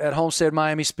road at Homestead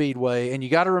Miami Speedway, and you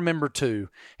got to remember, too,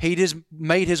 he just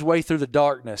made his way through the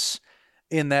darkness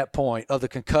in that point of the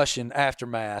concussion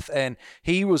aftermath, and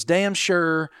he was damn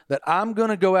sure that I'm going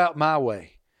to go out my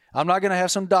way. I'm not going to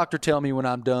have some doctor tell me when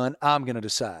I'm done. I'm going to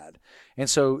decide. And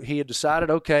so he had decided,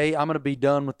 okay, I'm going to be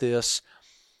done with this.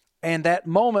 And that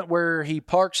moment where he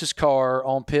parks his car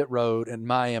on pit road in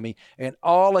Miami and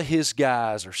all of his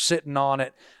guys are sitting on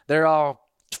it, they're all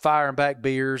firing back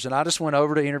beers. And I just went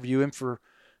over to interview him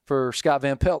for Scott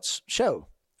Van Pelt's show,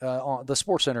 on the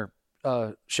SportsCenter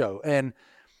show. And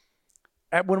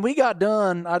when we got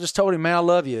done, I just told him, man, I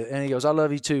love you. And he goes, I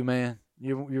love you too, man.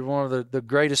 You're one of the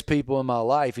greatest people in my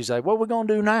life. He's like, what are we going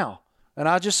to do now? And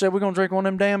I just said, we're going to drink one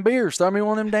of them damn beers. Throw me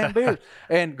one of them damn beers.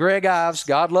 And Greg Ives,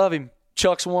 God love him,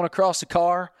 chucks one across the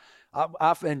car.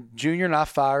 And Junior and I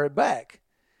fire it back.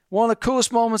 One of the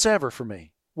coolest moments ever for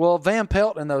me. Well, Van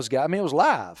Pelt and those guys, I mean, it was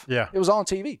live. Yeah. It was on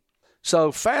TV.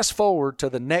 So fast forward to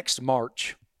the next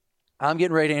March, I'm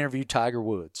getting ready to interview Tiger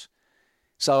Woods.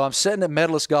 So I'm sitting at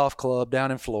Medalist Golf Club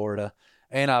down in Florida,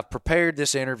 and I've prepared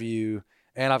this interview,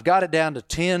 and I've got it down to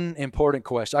 10 important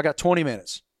questions. I got 20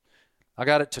 minutes. I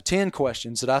got it to 10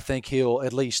 questions that I think he'll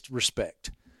at least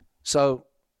respect. So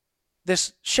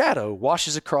this shadow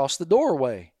washes across the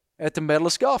doorway at the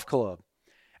Medalist Golf Club.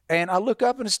 And I look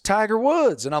up, and it's Tiger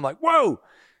Woods, and I'm like, whoa.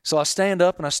 So I stand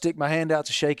up, and I stick my hand out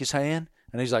to shake his hand,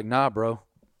 and he's like, nah, bro,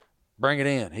 bring it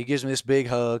in. He gives me this big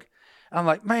hug. I'm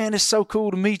like, man, it's so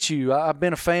cool to meet you. I've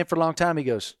been a fan for a long time. He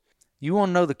goes, you want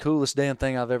to know the coolest damn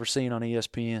thing I've ever seen on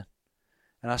ESPN?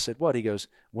 And I said, what? He goes,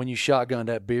 when you shotgunned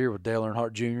that beer with Dale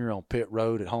Earnhardt Jr. on pit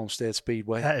road at Homestead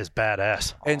Speedway. That is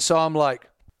badass. And so I'm like,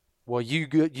 well, you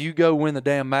go win the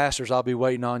damn Masters. I'll be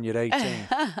waiting on you at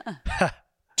 18.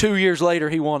 2 years later,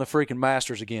 he won the freaking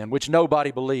Masters again, which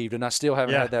nobody believed, and I still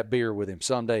haven't had that beer with him.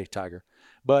 Someday, Tiger.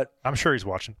 But I'm sure he's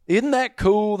watching. Isn't that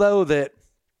cool, though, that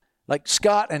like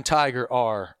Scott and Tiger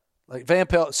are like Van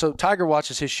Pelt? So Tiger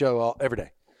watches his show every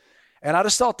day. And I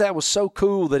just thought that was so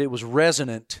cool that it was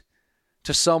resonant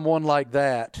to someone like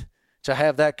that to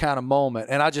have that kind of moment.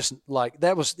 And I just like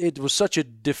it was such a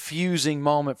diffusing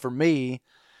moment for me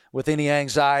with any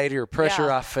anxiety or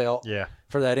pressure I felt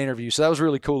for that interview. So that was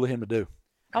really cool of him to do.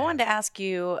 I wanted to ask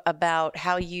you about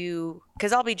how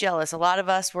because I'll be jealous. A lot of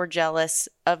us were jealous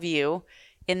of you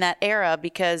in that era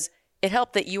because it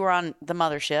helped that you were on the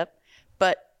mothership,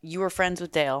 but you were friends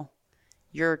with Dale.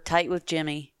 You're tight with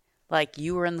Jimmy. Like,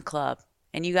 you were in the club,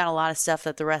 and you got a lot of stuff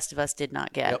that the rest of us did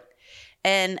not get. Yep.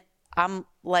 And I'm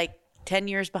like 10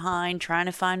 years behind, trying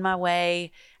to find my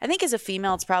way. I think as a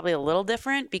female, it's probably a little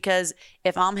different because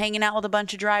if I'm hanging out with a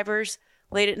bunch of drivers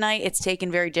late at night, it's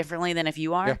taken very differently than if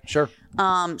you are. Yeah, sure.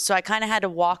 So I kind of had to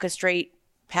walk a straight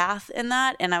path in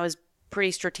that, and I was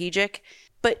pretty strategic.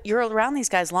 But you're around these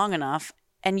guys long enough,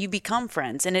 and you become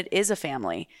friends, and it is a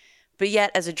family. But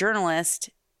yet, as a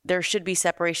journalist, there should be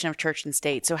separation of church and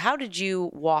state. So how did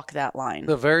you walk that line?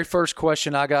 The very first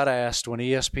question I got asked when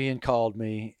ESPN called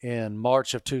me in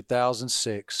March of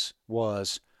 2006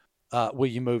 was, will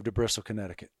you move to Bristol,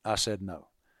 Connecticut? I said no.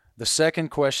 The second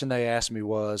question they asked me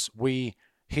was, we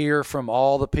hear from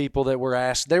all the people that were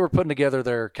asked. They were putting together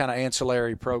their kind of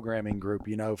ancillary programming group,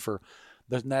 for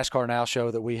the NASCAR Now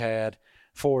show that we had,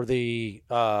 for the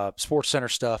SportsCenter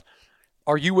stuff.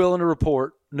 Are you willing to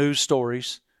report news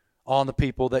stories on the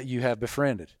people that you have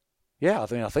befriended? Yeah,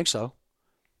 I think so.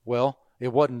 Well,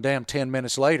 it wasn't damn 10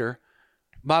 minutes later.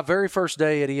 My very first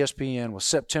day at ESPN was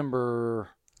September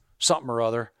something or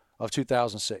other of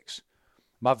 2006.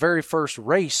 My very first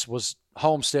race was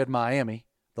Homestead, Miami,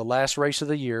 the last race of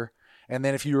the year. And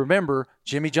then if you remember,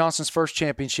 Jimmy Johnson's first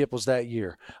championship was that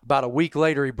year. About a week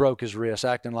later, he broke his wrist,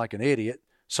 acting like an idiot,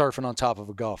 surfing on top of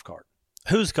a golf cart.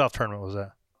 Whose golf tournament was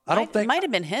that? It might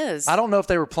have been his. I don't know if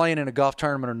they were playing in a golf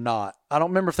tournament or not. I don't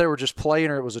remember if they were just playing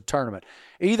or it was a tournament.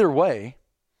 Either way,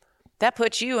 that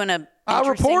puts you in a I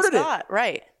reported spot.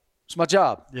 Right. It's my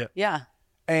job. Yeah.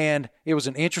 And it was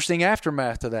an interesting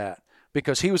aftermath to that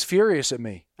because he was furious at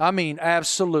me. I mean,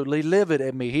 absolutely livid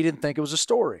at me. He didn't think it was a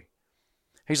story.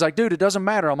 He's like, dude, it doesn't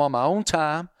matter. I'm on my own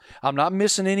time. I'm not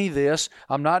missing any of this.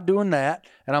 I'm not doing that.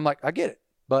 And I'm like, I get it.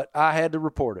 But I had to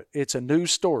report it. It's a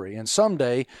news story. And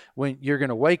someday when you're going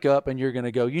to wake up and you're going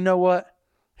to go, you know what?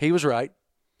 He was right.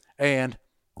 And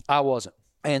I wasn't.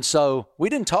 And so we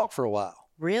didn't talk for a while.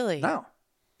 Really? No.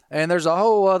 And there's a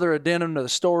whole other addendum to the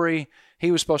story.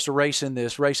 He was supposed to race in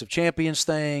this Race of Champions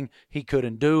thing. He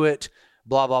couldn't do it.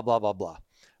 Blah, blah, blah, blah, blah.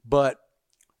 But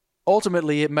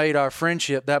ultimately it made our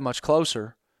friendship that much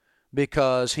closer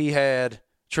because he had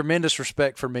tremendous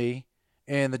respect for me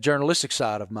and the journalistic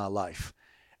side of my life.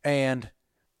 And,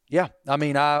 Yeah, I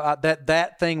mean,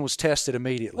 that thing was tested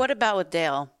immediately. What about with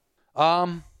Dale?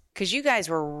 Because you guys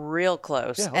were real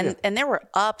close, and there were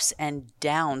ups and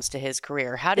downs to his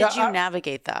career. How did you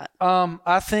navigate that?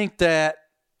 I think that,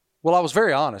 well, I was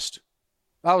very honest.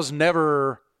 I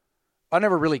never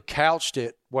really couched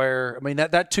it where, I mean,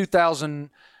 that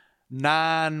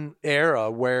 2009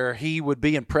 era where he would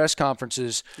be in press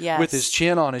conferences with his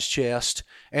chin on his chest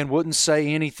and wouldn't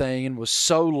say anything and was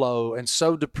so low and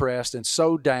so depressed and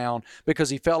so down because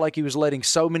he felt like he was letting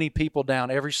so many people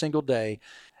down every single day.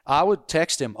 I would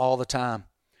text him all the time,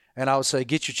 and I would say,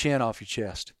 "Get your chin off your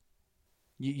chest.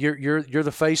 You're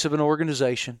the face of an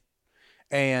organization,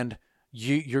 and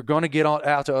you're going to get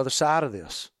out the other side of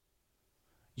this.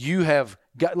 You have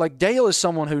got, like, Dale is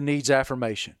someone who needs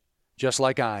affirmation, just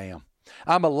like I am.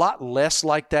 I'm a lot less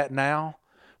like that now.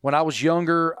 When I was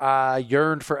younger, I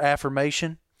yearned for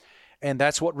affirmation, and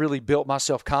that's what really built my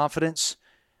self-confidence.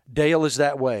 Dale is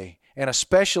that way. And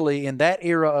especially in that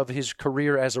era of his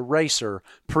career as a racer,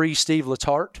 pre-Steve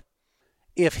Letarte,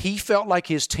 if he felt like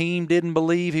his team didn't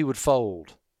believe, he would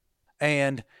fold.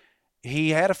 And he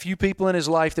had a few people in his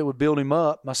life that would build him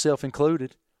up, myself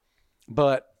included.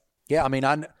 But, yeah, I mean,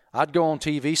 I'd go on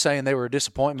TV saying they were a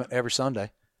disappointment every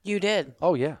Sunday. You did?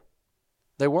 Oh, yeah.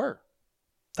 They were.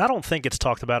 I don't think it's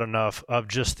talked about enough of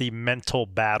just the mental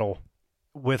battle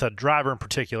with a driver in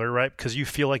particular, right? Because you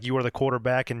feel like you are the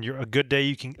quarterback, and a good day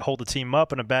you can hold the team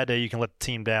up, and a bad day you can let the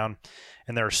team down.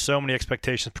 And there are so many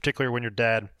expectations, particularly when your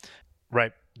dad,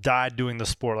 right, died doing the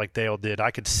sport like Dale did.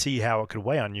 I could see how it could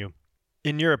weigh on you.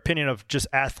 In your opinion of just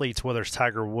athletes, whether it's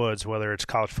Tiger Woods, whether it's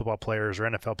college football players or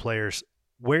NFL players,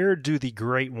 where do the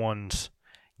great ones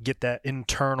get that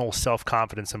internal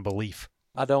self-confidence and belief?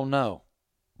 I don't know.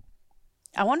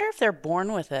 I wonder if they're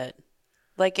born with it.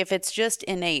 Like, if it's just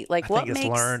innate. Like, I think it's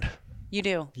learned. You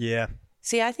do? Yeah.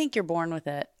 See, I think you're born with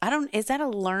it. Is that a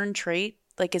learned trait?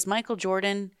 Like, is Michael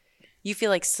Jordan, you feel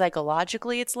like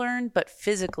psychologically it's learned, but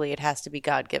physically it has to be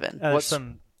God-given?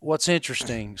 What's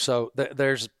interesting, so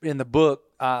there's in the book,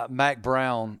 Mac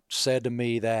Brown said to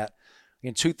me that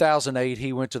in 2008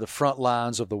 he went to the front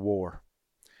lines of the war,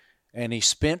 and he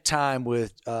spent time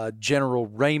with General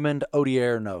Raymond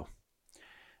Odierno.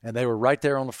 And they were right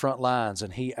there on the front lines.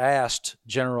 And he asked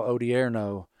General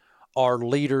Odierno, are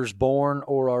leaders born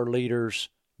or are leaders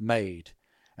made?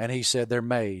 And he said, they're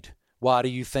made. Why do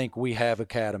you think we have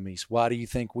academies? Why do you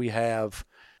think we have,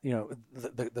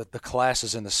 the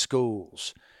classes in the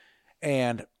schools?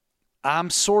 And I'm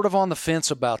sort of on the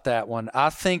fence about that one. I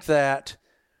think that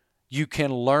you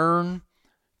can learn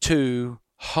to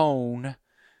hone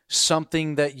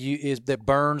something that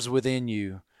burns within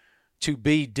you to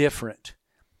be different.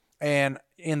 And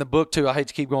in the book, too, I hate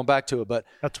to keep going back to it, but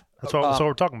that's what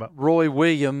we're talking about. Roy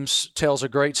Williams tells a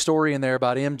great story in there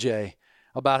about MJ,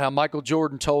 about how Michael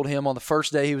Jordan told him on the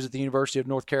first day he was at the University of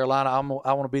North Carolina,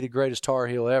 I want to be the greatest Tar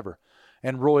Heel ever.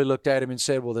 And Roy looked at him and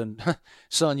said, well, then,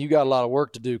 son, you got a lot of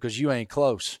work to do because you ain't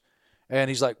close. And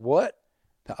he's like, what?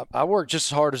 I work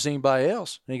just as hard as anybody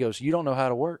else. And he goes, you don't know how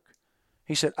to work.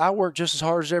 He said, I work just as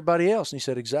hard as everybody else. And he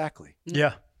said, exactly.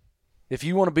 Yeah. If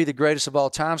you want to be the greatest of all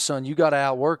time, son, you got to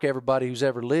outwork everybody who's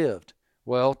ever lived.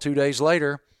 Well, 2 days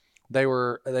later, they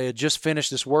had just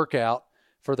finished this workout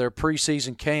for their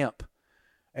preseason camp.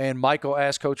 And Michael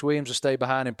asked Coach Williams to stay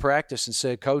behind in practice and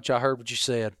said, Coach, I heard what you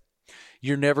said.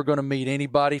 You're never going to meet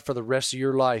anybody for the rest of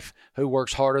your life who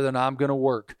works harder than I'm going to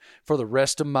work for the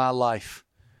rest of my life.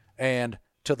 And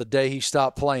till the day he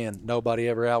stopped playing, nobody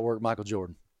ever outworked Michael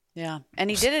Jordan. Yeah. And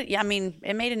he did it. Yeah, I mean,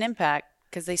 it made an impact.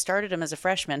 Because they started him as a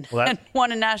freshman and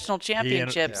won a national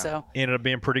championship. He ended up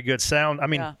being pretty good sound. I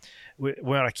mean,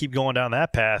 when I keep going down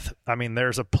that path, I mean,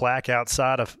 there's a plaque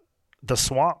outside of the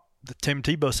swamp that Tim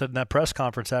Tebow said in that press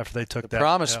conference after they took the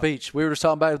promise speech. We were just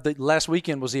talking about it. Last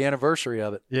weekend was the anniversary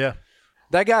of it. Yeah.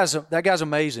 That guy's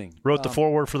amazing. Wrote the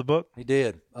foreword for the book. He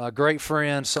did. A great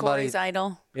friend. Corey's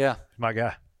idol. Yeah. My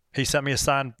guy. He sent me a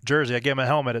signed jersey. I gave him a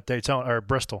helmet at Daytona or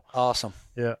Bristol. Awesome.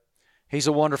 Yeah. He's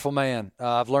a wonderful man.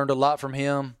 I've learned a lot from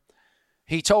him.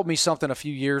 He told me something a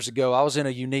few years ago. I was in a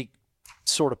unique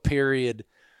sort of period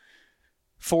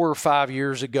 4 or 5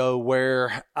 years ago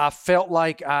where I felt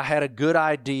like I had a good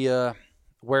idea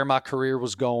where my career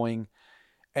was going,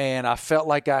 and I felt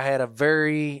like I had a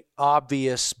very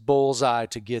obvious bullseye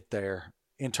to get there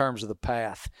in terms of the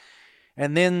path.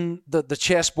 And then the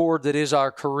chessboard that is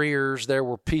our careers, there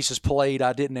were pieces played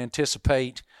I didn't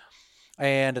anticipate.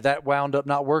 And that wound up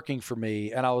not working for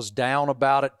me. And I was down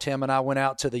about it. Tim and I went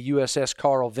out to the USS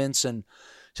Carl Vinson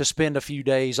to spend a few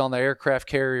days on the aircraft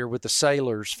carrier with the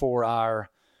sailors for our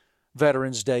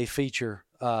Veterans Day feature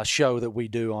show that we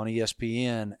do on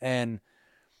ESPN. And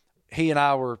he and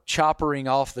I were choppering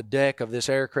off the deck of this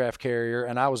aircraft carrier,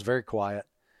 and I was very quiet.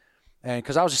 And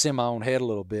because I was just in my own head a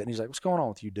little bit. And he's like, what's going on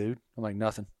with you, dude? I'm like,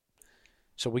 nothing.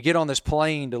 So we get on this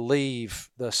plane to leave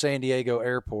the San Diego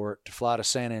airport to fly to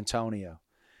San Antonio.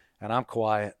 And I'm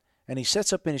quiet. And he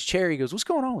sits up in his chair. He goes, what's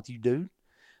going on with you, dude?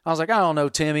 I was like, I don't know,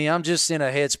 Timmy. I'm just in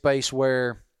a headspace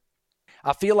where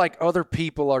I feel like other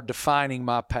people are defining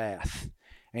my path.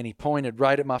 And he pointed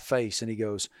right at my face and he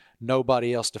goes,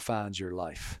 nobody else defines your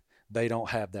life. They don't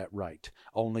have that right.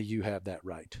 Only you have that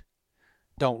right.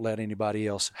 Don't let anybody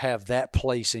else have that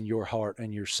place in your heart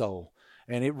and your soul.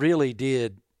 And it really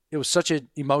did. It was such an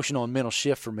emotional and mental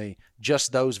shift for me,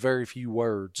 just those very few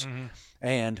words. Mm-hmm.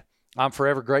 And I'm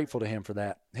forever grateful to him for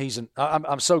that.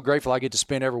 I'm so grateful I get to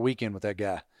spend every weekend with that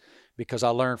guy because I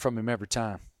learn from him every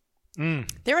time.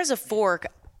 There was a fork.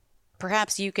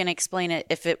 Perhaps you can explain it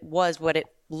if it was what it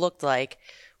looked like.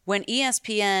 When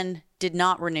ESPN did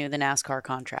not renew the NASCAR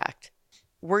contract,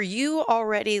 were you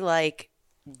already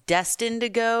destined to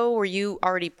go? Were you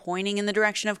already pointing in the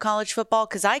direction of college football?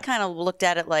 Because I kind of looked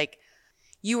at it like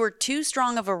you were too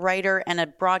strong of a writer and a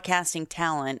broadcasting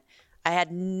talent. I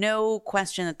had no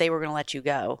question that they were going to let you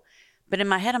go. But in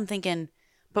my head, I'm thinking,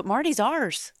 but Marty's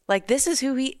ours. This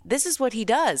is what he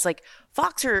does.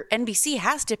 Fox or NBC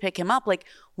has to pick him up.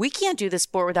 We can't do this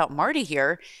sport without Marty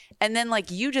here. And then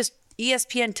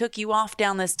ESPN took you off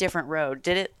down this different road.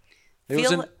 Did it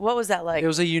feel, what was that like? It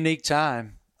was a unique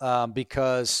time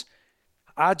because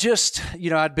I just,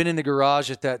 I'd been in the garage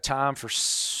at that time for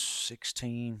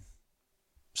 16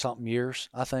 something years,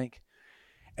 I think.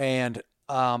 And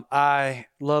I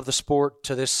love the sport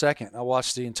to this second. I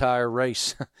watched the entire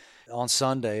race on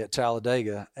Sunday at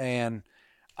Talladega, and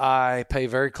I pay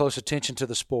very close attention to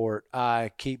the sport.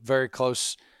 I keep very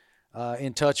close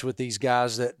in touch with these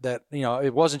guys that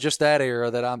it wasn't just that era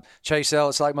that I'm Chase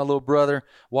Elliott's like my little brother,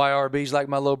 YRB's like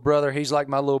my little brother, he's like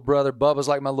my little brother, Bubba's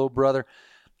like my little brother.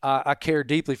 I care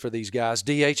deeply for these guys.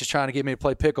 DH is trying to get me to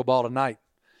play pickleball tonight.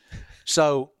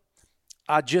 So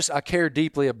I care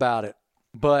deeply about it.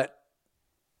 But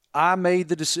I made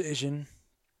the decision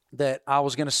that I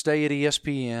was going to stay at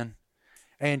ESPN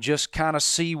and just kind of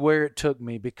see where it took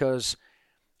me because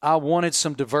I wanted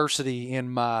some diversity in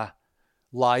my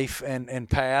life and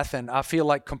path. And I feel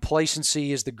like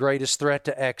complacency is the greatest threat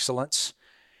to excellence.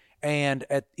 And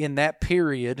in that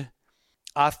period,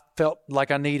 I felt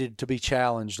like I needed to be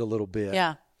challenged a little bit.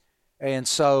 Yeah. And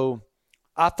so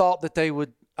I thought that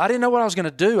I didn't know what I was going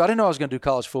to do. I didn't know I was going to do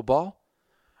college football.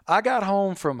 I got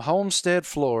home from Homestead,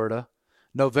 Florida,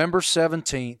 November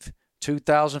 17th,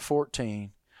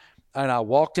 2014, and I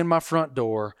walked in my front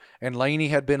door, and Lainey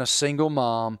had been a single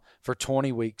mom for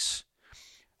 20 weeks.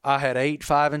 I had 8,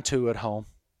 5, and 2 at home.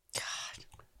 God.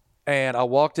 And I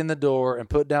walked in the door and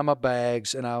put down my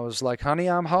bags, and I was like, honey,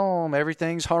 I'm home.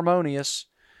 Everything's harmonious.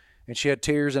 And she had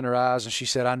tears in her eyes, and she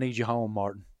said, I need you home,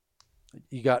 Martin.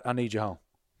 I need you home.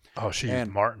 Oh, she's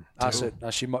Martin, too. I said,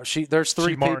 there's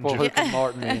 3 people who can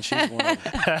Martin me, and she's one of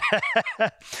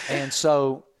them. And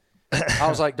so I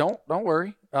was like, don't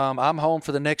worry. I'm home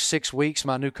for the next 6 weeks.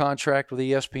 My new contract with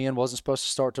ESPN wasn't supposed to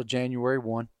start till January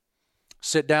 1.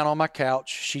 Sit down on my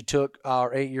couch. She took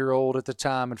our 8-year-old at the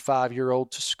time and 5-year-old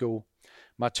to school.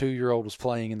 My 2-year-old was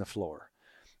playing in the floor.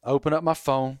 Open up my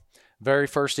phone. Very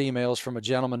first emails from a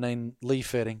gentleman named Lee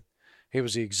Fitting. He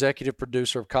was the executive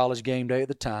producer of College Game Day at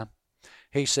the time.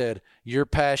 He said, your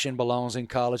passion belongs in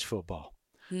college football.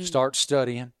 Start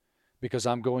studying because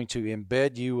I'm going to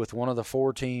embed you with one of the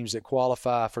 4 teams that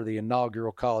qualify for the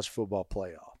inaugural college football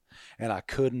playoff. And I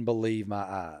couldn't believe my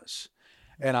eyes.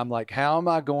 And I'm like, how am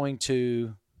I going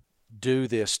to do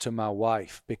this to my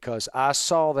wife? Because I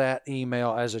saw that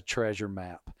email as a treasure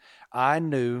map. I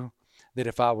knew that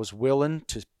if I was willing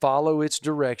to follow its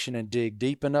direction and dig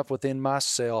deep enough within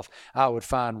myself, I would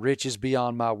find riches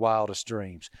beyond my wildest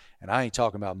dreams. And I ain't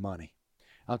talking about money.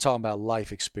 I'm talking about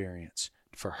life experience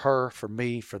for her, for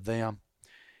me, for them.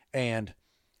 And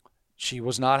she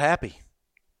was not happy,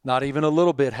 not even a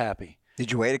little bit happy.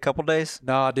 Did you wait a couple days?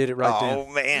 No, I did it right then. Oh,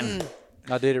 man.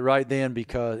 I did it right then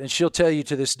and she'll tell you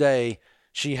to this day,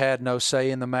 she had no say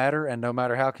in the matter, and no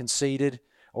matter how conceited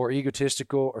or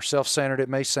egotistical or self-centered it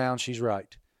may sound, she's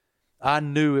right. I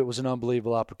knew it was an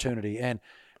unbelievable opportunity. And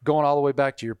going all the way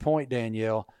back to your point,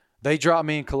 Danielle, they dropped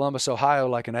me in Columbus, Ohio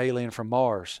like an alien from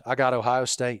Mars. I got Ohio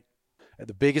State,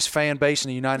 the biggest fan base in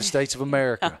the United States of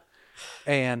America.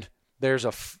 And there's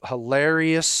a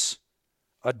hilarious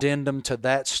addendum to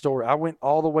that story. I went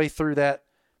all the way through that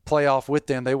playoff with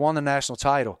them. They won the national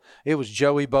title. It was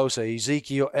Joey Bosa,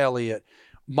 Ezekiel Elliott,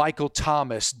 Michael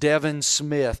Thomas, Devin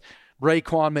Smith,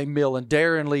 Raekwon McMillan,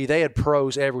 Darren Lee. They had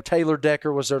pros everywhere. Taylor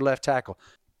Decker was their left tackle.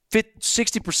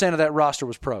 60% of that roster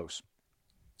was pros,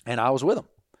 and I was with them.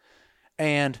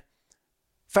 And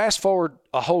fast forward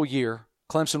a whole year,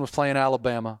 Clemson was playing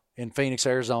Alabama in Phoenix,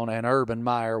 Arizona, and Urban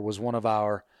Meyer was one of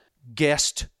our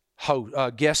guest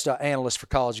analysts for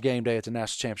College Game Day at the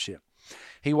National Championship.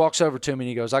 He walks over to me and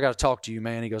he goes, I got to talk to you,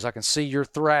 man. He goes, I can see you're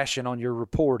thrashing on your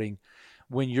reporting.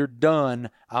 When you're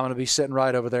done, I'm going to be sitting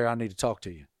right over there. I need to talk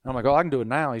to you. And I'm like, oh, I can do it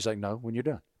now. He's like, no, when you're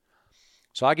done.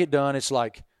 So I get done. It's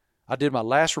like I did my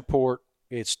last report.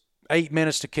 It's 8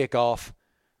 minutes to kick off.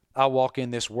 I walk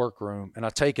in this workroom and I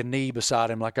take a knee beside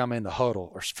him like I'm in the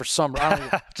huddle or for some reason.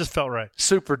 Just felt right.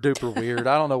 Super duper weird.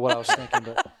 I don't know what I was thinking,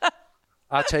 but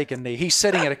I take a knee. He's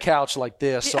sitting at a couch like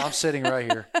this, so I'm sitting right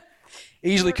here.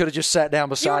 Easily could have just sat down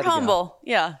beside You're the humble.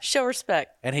 guy. Yeah, show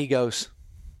respect. And he goes,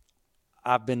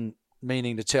 I've been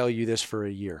meaning to tell you this for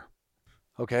a year.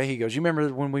 Okay, he goes, you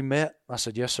remember when we met? I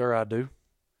said, yes, sir, I do.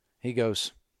 He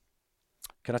goes,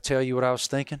 can I tell you what I was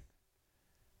thinking?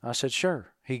 I said,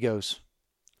 sure. He goes,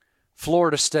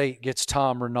 Florida State gets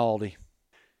Tom Rinaldi.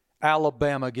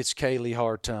 Alabama gets Kaylee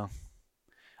Hartung.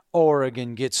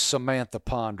 Oregon gets Samantha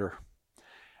Ponder.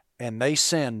 And they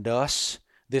send us,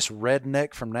 this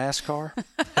redneck from NASCAR.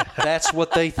 That's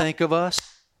what they think of us.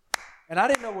 And I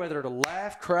didn't know whether to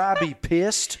laugh, cry, be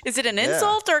pissed. Is it an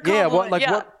insult or a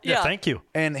compliment? Yeah, thank you.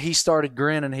 And he started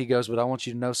grinning. He goes, but I want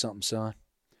you to know something, son.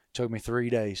 It took me 3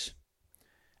 days.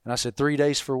 And I said, 3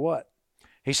 days for what?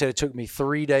 He said, it took me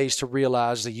 3 days to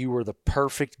realize that you were the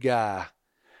perfect guy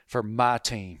for my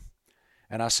team.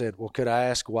 And I said, well, could I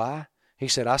ask why? He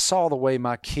said, I saw the way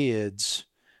my kids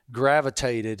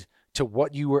gravitated to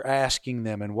what you were asking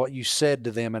them and what you said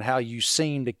to them and how you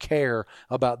seemed to care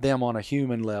about them on a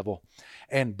human level.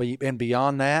 And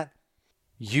beyond that,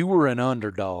 you were an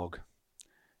underdog.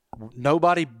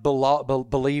 Nobody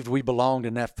believed we belonged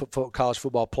in that college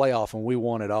football playoff, and we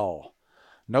won it all.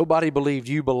 Nobody believed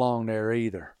you belonged there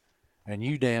either, and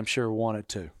you damn sure wanted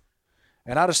to.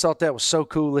 And I just thought that was so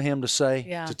cool of him to say,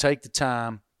 to take the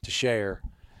time to share.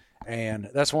 And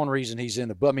that's one reason he's in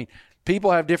the book. I mean,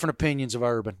 people have different opinions of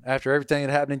Urban after everything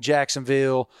that happened in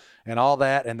Jacksonville and all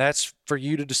that, and that's for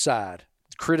you to decide.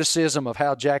 Criticism of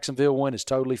how Jacksonville went is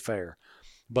totally fair.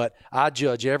 But I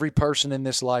judge every person in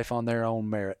this life on their own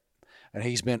merit, and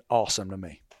he's been awesome to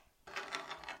me.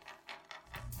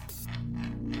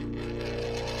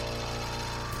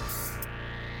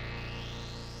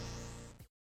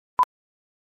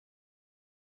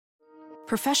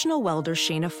 Professional welder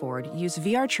Shayna Ford used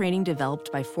VR training developed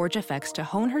by ForgeFX to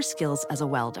hone her skills as a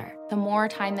welder. The more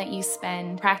time that you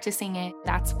spend practicing it,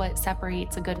 that's what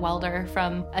separates a good welder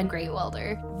from a great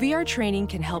welder. VR training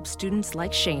can help students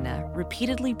like Shayna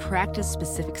repeatedly practice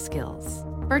specific skills.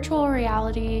 Virtual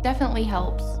reality definitely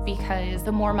helps because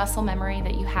the more muscle memory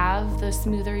that you have, the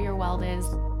smoother your weld is.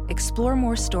 Explore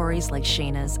more stories like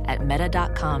Shayna's at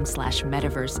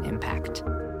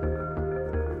meta.com/metaverseimpact.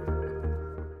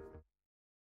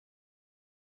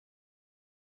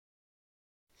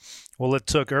 Well, it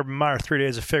took Urban Meyer 3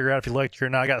 days to figure out if he liked you or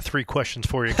not. I got 3 questions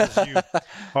for you because you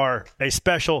are a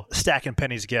special Stacking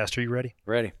Pennies guest. Are you ready?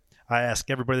 Ready. I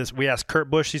asked everybody this. We asked Kurt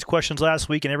Busch these questions last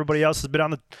week, and everybody else has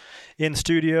been in the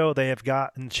studio. They have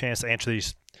gotten a chance to answer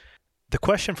these. The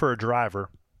question for a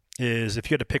driver is if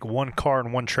you had to pick one car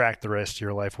and one track the rest of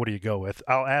your life, what do you go with?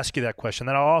 I'll ask you that question.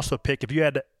 Then I'll also pick if you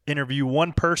had to interview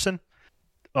one person,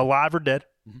 alive or dead,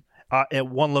 at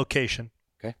one location.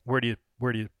 Okay.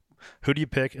 Who do you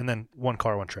pick? And then one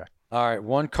car, one track. All right,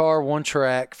 one car, one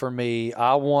track for me.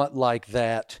 I want like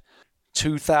that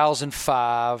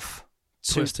 2005,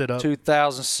 Twisted Up,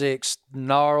 2006,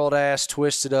 gnarled ass,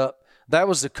 twisted up. That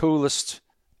was the coolest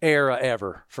era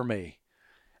ever for me.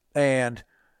 And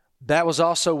that was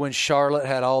also when Charlotte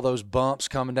had all those bumps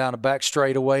coming down the back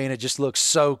straightaway, and it just looked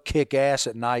so kick-ass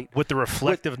at night. With the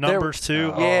reflective numbers,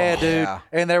 too. Yeah, dude. Yeah.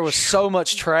 And there was so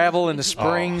much travel in the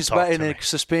springs and the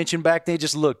suspension back then. It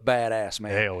just looked badass,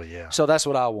 man. Hell yeah. So that's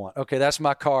what I want. Okay, that's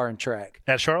my car and track.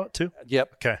 At Charlotte, too?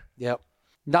 Yep. Okay. Yep.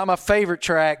 Not my favorite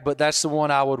track, but that's the one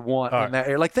I would want in that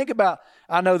area. Like, think about,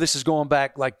 I know this is going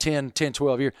back like 10,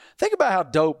 12 years. Think about how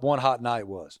dope One Hot Night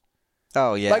was.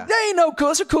 Oh, yeah. Like, they ain't no cool.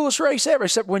 It's the coolest race ever,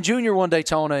 except when Junior won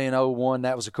Daytona in 2001.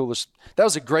 That was the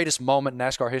greatest moment in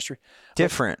NASCAR history.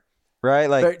 Different, right?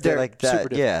 Like they're like super that.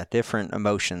 different. Yeah, different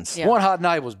emotions. Yeah. One Hot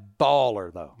Night was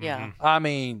baller, though. Yeah. I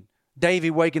mean,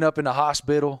 Davey waking up in the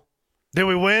hospital. Did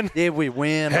we win? Did we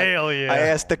win? Hell yeah. I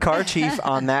asked the car chief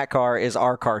on that car is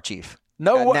our car chief.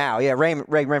 No way. Now, yeah,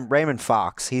 Raymond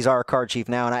Fox. He's our car chief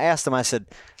now. And I asked him, I said,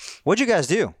 what'd you guys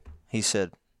do? He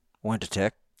said, went to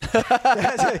Tech.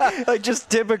 Like just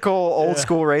typical old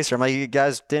school racer. I'm like, you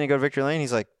guys didn't go to Victory Lane?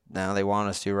 He's like, no, they want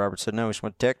us to. Robert said, no, we just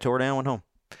went to Tech, tore down, went home.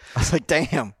 I was like,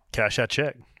 damn. Cash that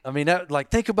check. I mean,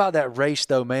 think about that race,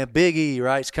 though, man. Big E,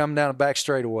 right? It's coming down the back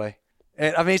straightaway.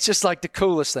 And, I mean, it's just like the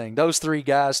coolest thing. Those three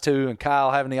guys, too, and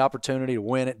Kyle having the opportunity to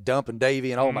win it, dumping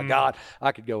Davey, and, oh, my God,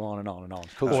 I could go on and on and on.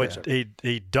 Cool. Boy,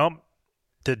 he dumped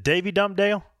 – did Davey dump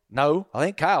Dale? No, I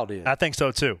think Kyle did. I think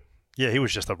so, too. Yeah, he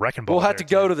was just a wrecking ball. We'll have to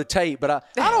go to the tape, but I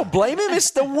don't blame him.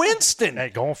 It's the Winston. Hey,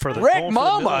 going for the wreck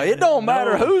mama. It don't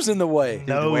matter who's in the way.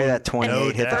 The way that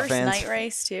 28 hit the first fence. night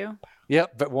race too.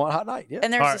 Yep, but one hot night. Yep.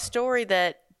 And there's a story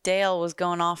that Dale was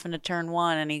going off into turn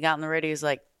 1, and he got on the radio. He's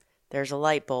like, "There's a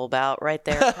light bulb out right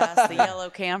there past the yellow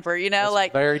camper." You know,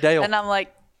 That's very Dale. And I'm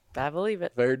like, I believe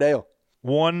it. Very Dale.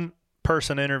 One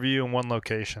person interview in one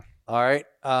location. All right.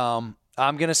 I'm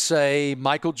gonna say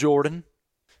Michael Jordan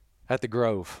at the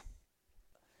Grove.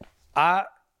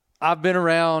 I've been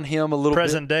around him a little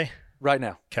Present bit. day? Right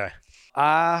now. Okay.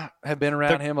 I have been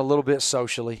around him a little bit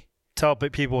socially. Tell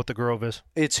people what the Grove is.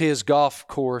 It's his golf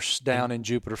course down in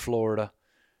Jupiter, Florida.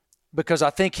 Because I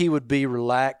think he would be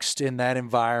relaxed in that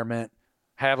environment,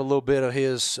 have a little bit of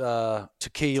his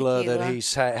tequila that he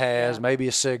has, maybe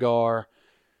a cigar,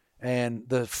 and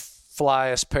the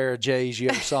flyest pair of J's you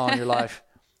ever saw in your life.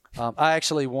 I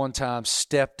actually one time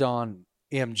stepped on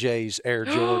MJ's Air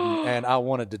Jordan, and I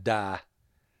wanted to die.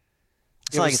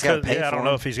 It's like he's got to pay for I don't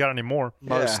know if he's got any more.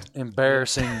 Most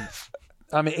embarrassing.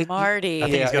 I mean, Marty. I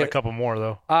think he's got a couple more,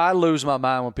 though. I lose my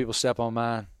mind when people step on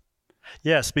mine.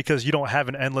 Yes, because you don't have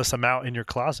an endless amount in your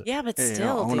closet. Yeah, but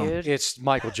still, dude. It's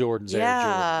Michael Jordan's Air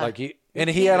Yeah.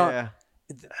 Jordan. He had on.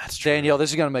 Danielle,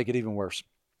 this is going to make it even worse.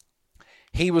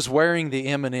 He was wearing the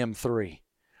M&M 3.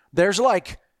 There's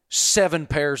like 7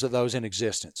 pairs of those in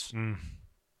existence.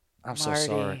 I'm so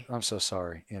sorry. I'm so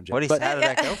sorry, MJ. How did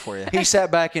that go for you? He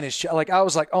sat back in his chair. Like, I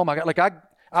was like, oh, my God. Like,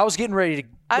 I was getting ready to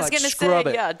I was going to scrub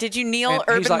say, it. yeah. Did you kneel And he's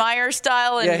Urban like- Meyer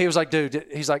style? And Yeah, he was like, dude.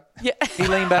 He's like, he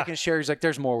leaned back in his chair. He's like,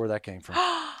 there's more where that came from.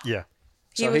 Yeah.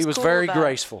 So he was cool very about it.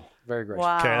 graceful. Very graceful.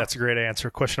 Wow. Okay, that's a great answer.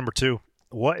 Question number 2.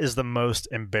 What is the most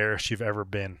embarrassed you've ever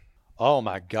been? Oh,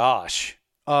 my gosh.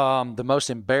 The most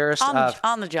embarrassed on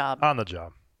the job. On the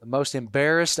job. The most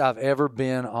embarrassed I've ever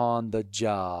been on the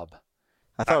job.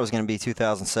 I thought it was going to be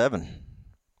 2007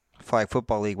 Flag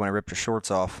Football League when I ripped your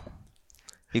shorts off.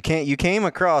 You came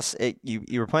across it.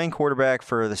 You were playing quarterback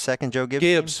for the second Joe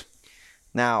Gibbs. Team.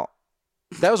 Now,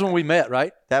 that was when we met,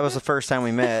 right? That was the first time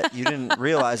we met. You didn't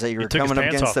realize that you were coming up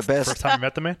against the best. First time you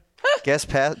met the man.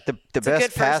 The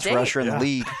best pass rusher in the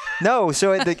league. No, so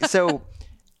let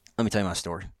me tell you my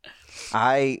story.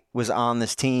 I was on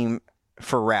this team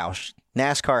for Roush.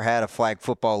 NASCAR had a flag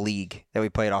football league that we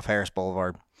played off Harris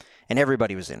Boulevard, and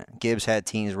everybody was in it. Gibbs had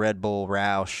teams, Red Bull,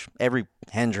 Roush.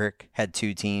 Hendrick had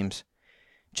 2 teams.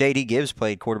 J.D. Gibbs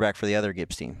played quarterback for the other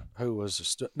Gibbs team. Who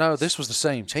was no, this was the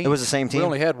same team. It was the same team? We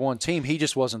only had one team. He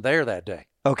just wasn't there that day.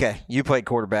 Okay, you played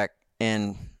quarterback,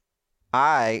 and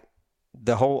our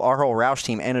whole Roush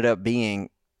team ended up being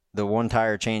the One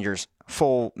Tire Changers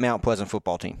full Mount Pleasant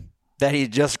football team that he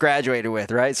just graduated with,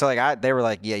 right? So they were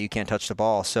like, yeah, you can't touch the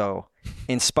ball. So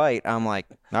in spite, I'm like,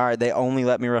 all right, they only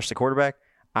let me rush the quarterback.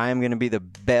 I am going to be the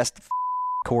best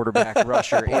quarterback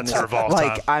rusher in this.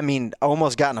 I mean,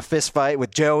 almost got in a fist fight with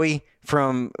Joey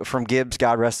from Gibbs.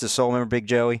 God rest his soul. Remember Big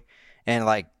Joey? And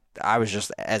I was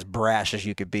just as brash as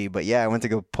you could be. But yeah, I went to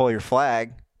go pull your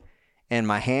flag, and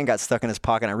my hand got stuck in his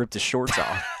pocket, and I ripped his shorts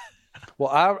off.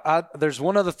 Well, there's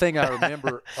one other thing I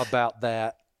remember about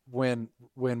that when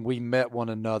we met one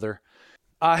another.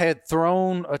 I had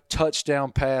thrown a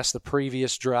touchdown pass the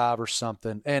previous drive or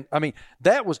something. And, I mean,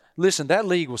 that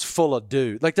league was full of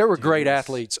dudes. Like, there were great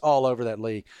athletes all over that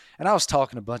league. And I was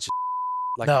talking a bunch of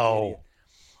like an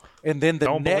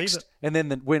idiot. And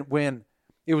then when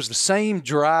it was the same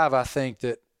drive, I think,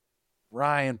 that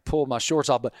Ryan pulled my shorts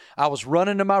off. But I was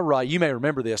running to my right. You may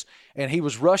remember this. And he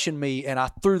was rushing me, and I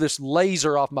threw this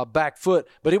laser off my back foot.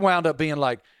 But it wound up being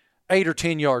like 8 or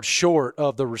 10 yards short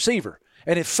of the receiver.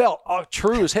 And it felt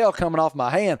true as hell coming off my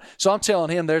hand. So I'm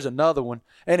telling him there's another one.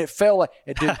 And it felt like,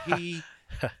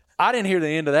 I didn't hear the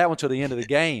end of that one till the end of the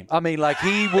game. I mean,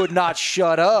 he would not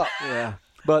shut up. Yeah.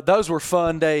 But those were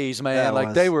fun days, man.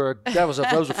 Those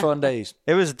were fun days.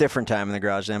 It was a different time in the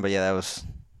garage then, but yeah, that was.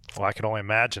 Well, I can only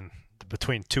imagine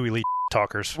between 2 elite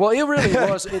talkers. Well, it really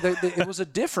was. It was a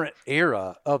different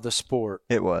era of the sport.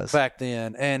 It was. Back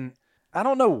then. And I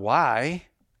don't know why.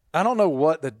 I don't know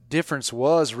what the difference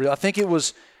was. I think it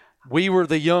was we were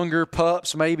the younger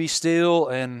pups maybe still.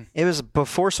 And it was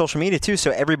before social media too,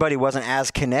 so everybody wasn't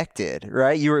as connected,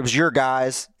 right? It was your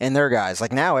guys and their guys.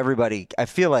 Like now everybody, I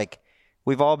feel like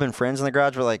we've all been friends in the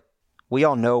garage, but we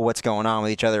all know what's going on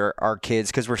with each other, our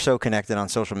kids, because we're so connected on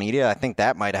social media. I think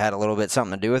that might have had a little bit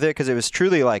something to do with it because it was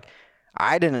truly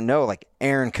I didn't know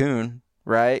Aaron Kuhn,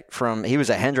 right? He was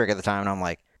a Hendrick at the time, and I'm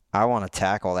like, I want to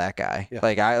tackle that guy.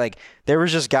 Yeah. There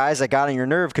was just guys that got on your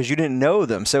nerve because you didn't know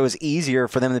them, so it was easier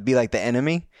for them to be like the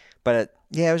enemy. But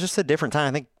it was just a different time.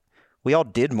 I think we all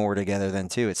did more together then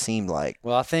too. It seemed like.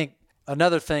 Well, I think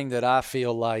another thing that I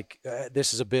feel like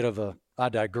this is a bit of I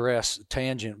digress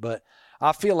tangent, but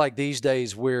I feel like these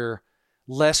days we're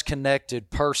less connected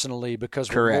personally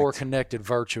because we're more connected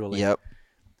virtually. Yep.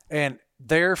 And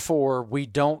therefore, we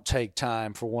don't take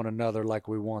time for one another like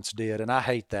we once did. And I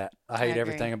hate that. I hate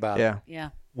everything about it. Yeah.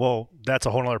 Well, that's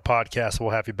a whole other podcast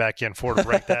we'll have you back in for to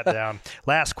break that down.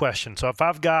 Last question. So if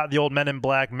I've got the old Men in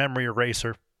Black memory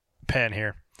eraser pen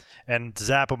here and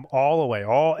zap them all away,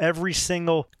 every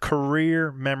single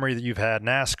career memory that you've had,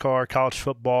 NASCAR, college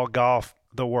football, golf,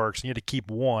 the works, and you had to keep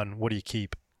one, what do you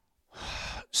keep?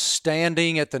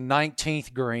 Standing at the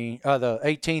 18th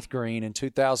green in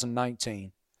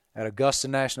 2019 at Augusta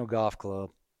National Golf Club,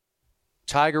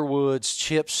 Tiger Woods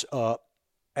chips up,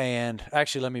 and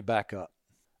actually let me back up.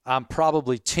 I'm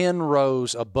probably 10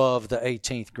 rows above the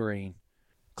 18th green.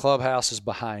 Clubhouse is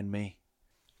behind me.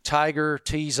 Tiger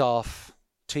tees off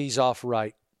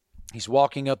right. He's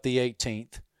walking up the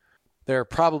 18th. There are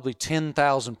probably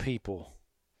 10,000 people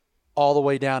all the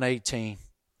way down 18,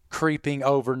 creeping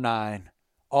over 9,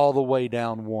 all the way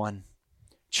down 1,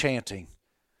 chanting,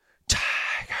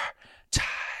 Tiger,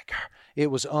 Tiger. It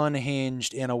was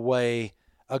unhinged in a way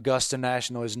Augusta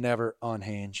National is never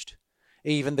unhinged.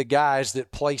 Even the guys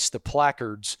that placed the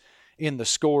placards in the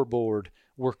scoreboard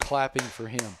were clapping for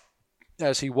him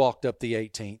as he walked up the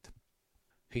 18th.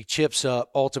 He chips up,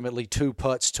 ultimately 2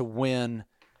 putts to win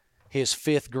his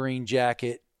 5th green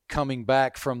jacket, coming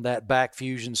back from that back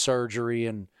fusion surgery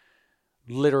and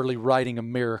literally writing a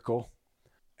miracle.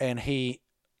 And he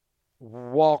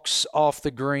walks off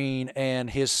the green, and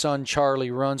his son Charlie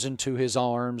runs into his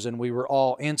arms, and we were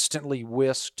all instantly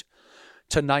whisked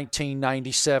to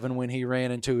 1997 when he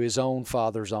ran into his own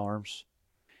father's arms.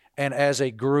 And as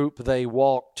a group, they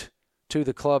walked to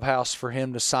the clubhouse for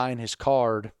him to sign his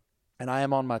card, and I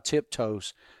am on my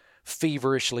tiptoes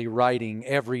feverishly writing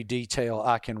every detail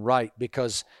I can write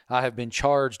because I have been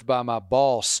charged by my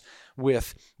boss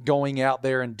with going out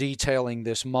there and detailing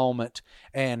this moment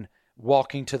and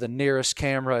walking to the nearest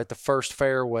camera at the first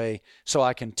fairway so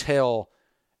I can tell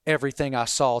everything I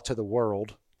saw to the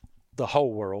world, the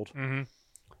whole world. Mm-hmm.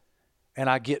 And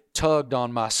I get tugged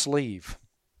on my sleeve,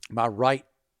 my right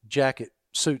jacket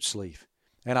suit sleeve.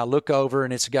 And I look over,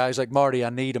 and it's a guy who's like, Marty,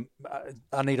 I need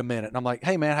a minute. And I'm like,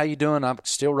 hey, man, how you doing? I'm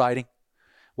still writing.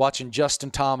 Watching Justin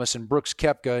Thomas and Brooks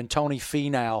Koepka and Tony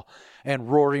Finau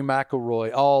and Rory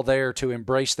McIlroy all there to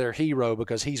embrace their hero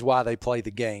because he's why they play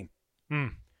the game.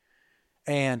 Mm.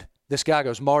 And this guy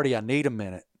goes, Marty, I need a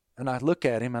minute. And I look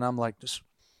at him, and I'm like,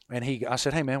 I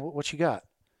said, hey, man, what you got?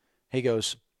 He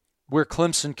goes, we're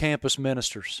Clemson campus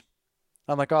ministers.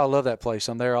 I'm like, oh, I love that place.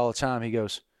 I'm there all the time. He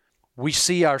goes, we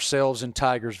see ourselves in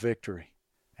Tiger's victory.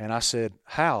 And I said,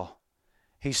 how?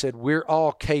 He said, we're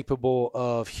all capable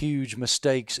of huge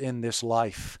mistakes in this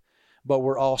life, but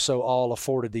we're also all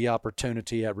afforded the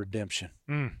opportunity at redemption.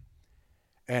 Mm.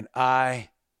 And I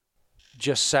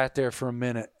just sat there for a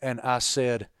minute, and I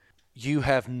said, you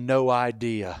have no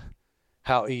idea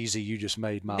how easy you just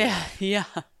made my life. Yeah.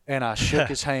 And I shook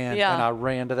his hand, and I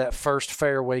ran to that first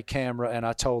fairway camera, and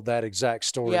I told that exact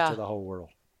story to the whole world.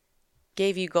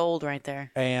 Gave you gold right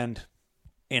there. And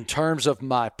in terms of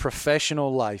my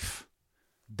professional life,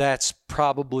 that's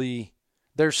probably,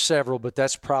 there's several, but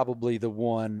that's probably the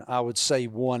one. I would say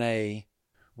 1A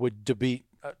would be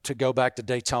to go back to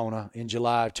Daytona in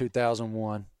July of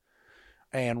 2001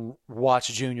 and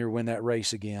watch Junior win that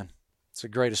race again. It's the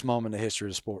greatest moment in the history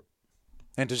of the sport.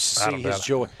 And to see his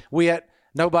joy.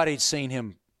 Nobody had seen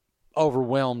him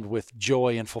overwhelmed with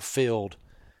joy and fulfilled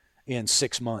in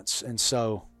 6 months. And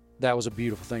so that was a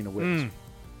beautiful thing to witness.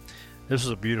 This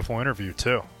was a beautiful interview,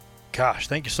 too. Gosh,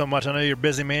 thank you so much. I know you're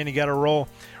busy, man. You got to roll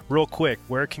real quick.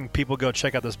 Where can people go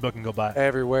check out this book and go buy it?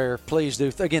 Everywhere. Please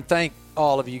do. Again, thank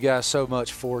all of you guys so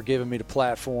much for giving me the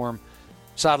platform.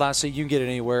 Sideline Seat, you can get it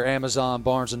anywhere. Amazon,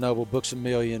 Barnes & Noble, Books A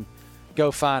Million.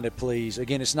 Go find it, please.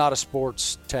 Again, it's not a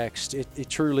sports text. It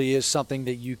truly is something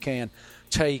that you can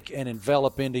take and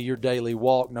envelop into your daily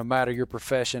walk, no matter your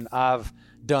profession. I've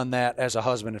done that as a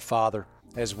husband and father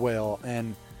as well.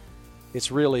 And it's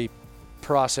really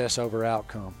process over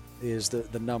outcome is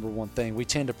the number one thing. We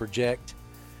tend to project,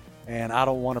 and I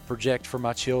don't want to project for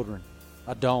my children.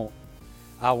 I don't.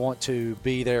 I want to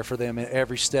be there for them in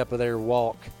every step of their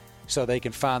walk so they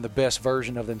can find the best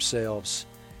version of themselves,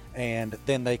 and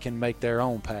then they can make their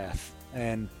own path.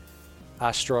 And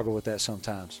I struggle with that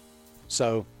sometimes.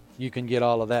 So you can get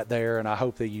all of that there, and I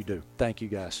hope that you do. Thank you,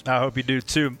 guys. I hope you do,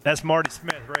 too. That's Marty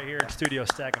Smith right here in studio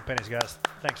stacking pennies, guys.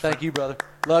 Thanks. Thank you, brother.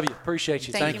 Love you. Appreciate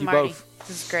you. Thank you, you Marty. both.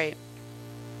 This is great.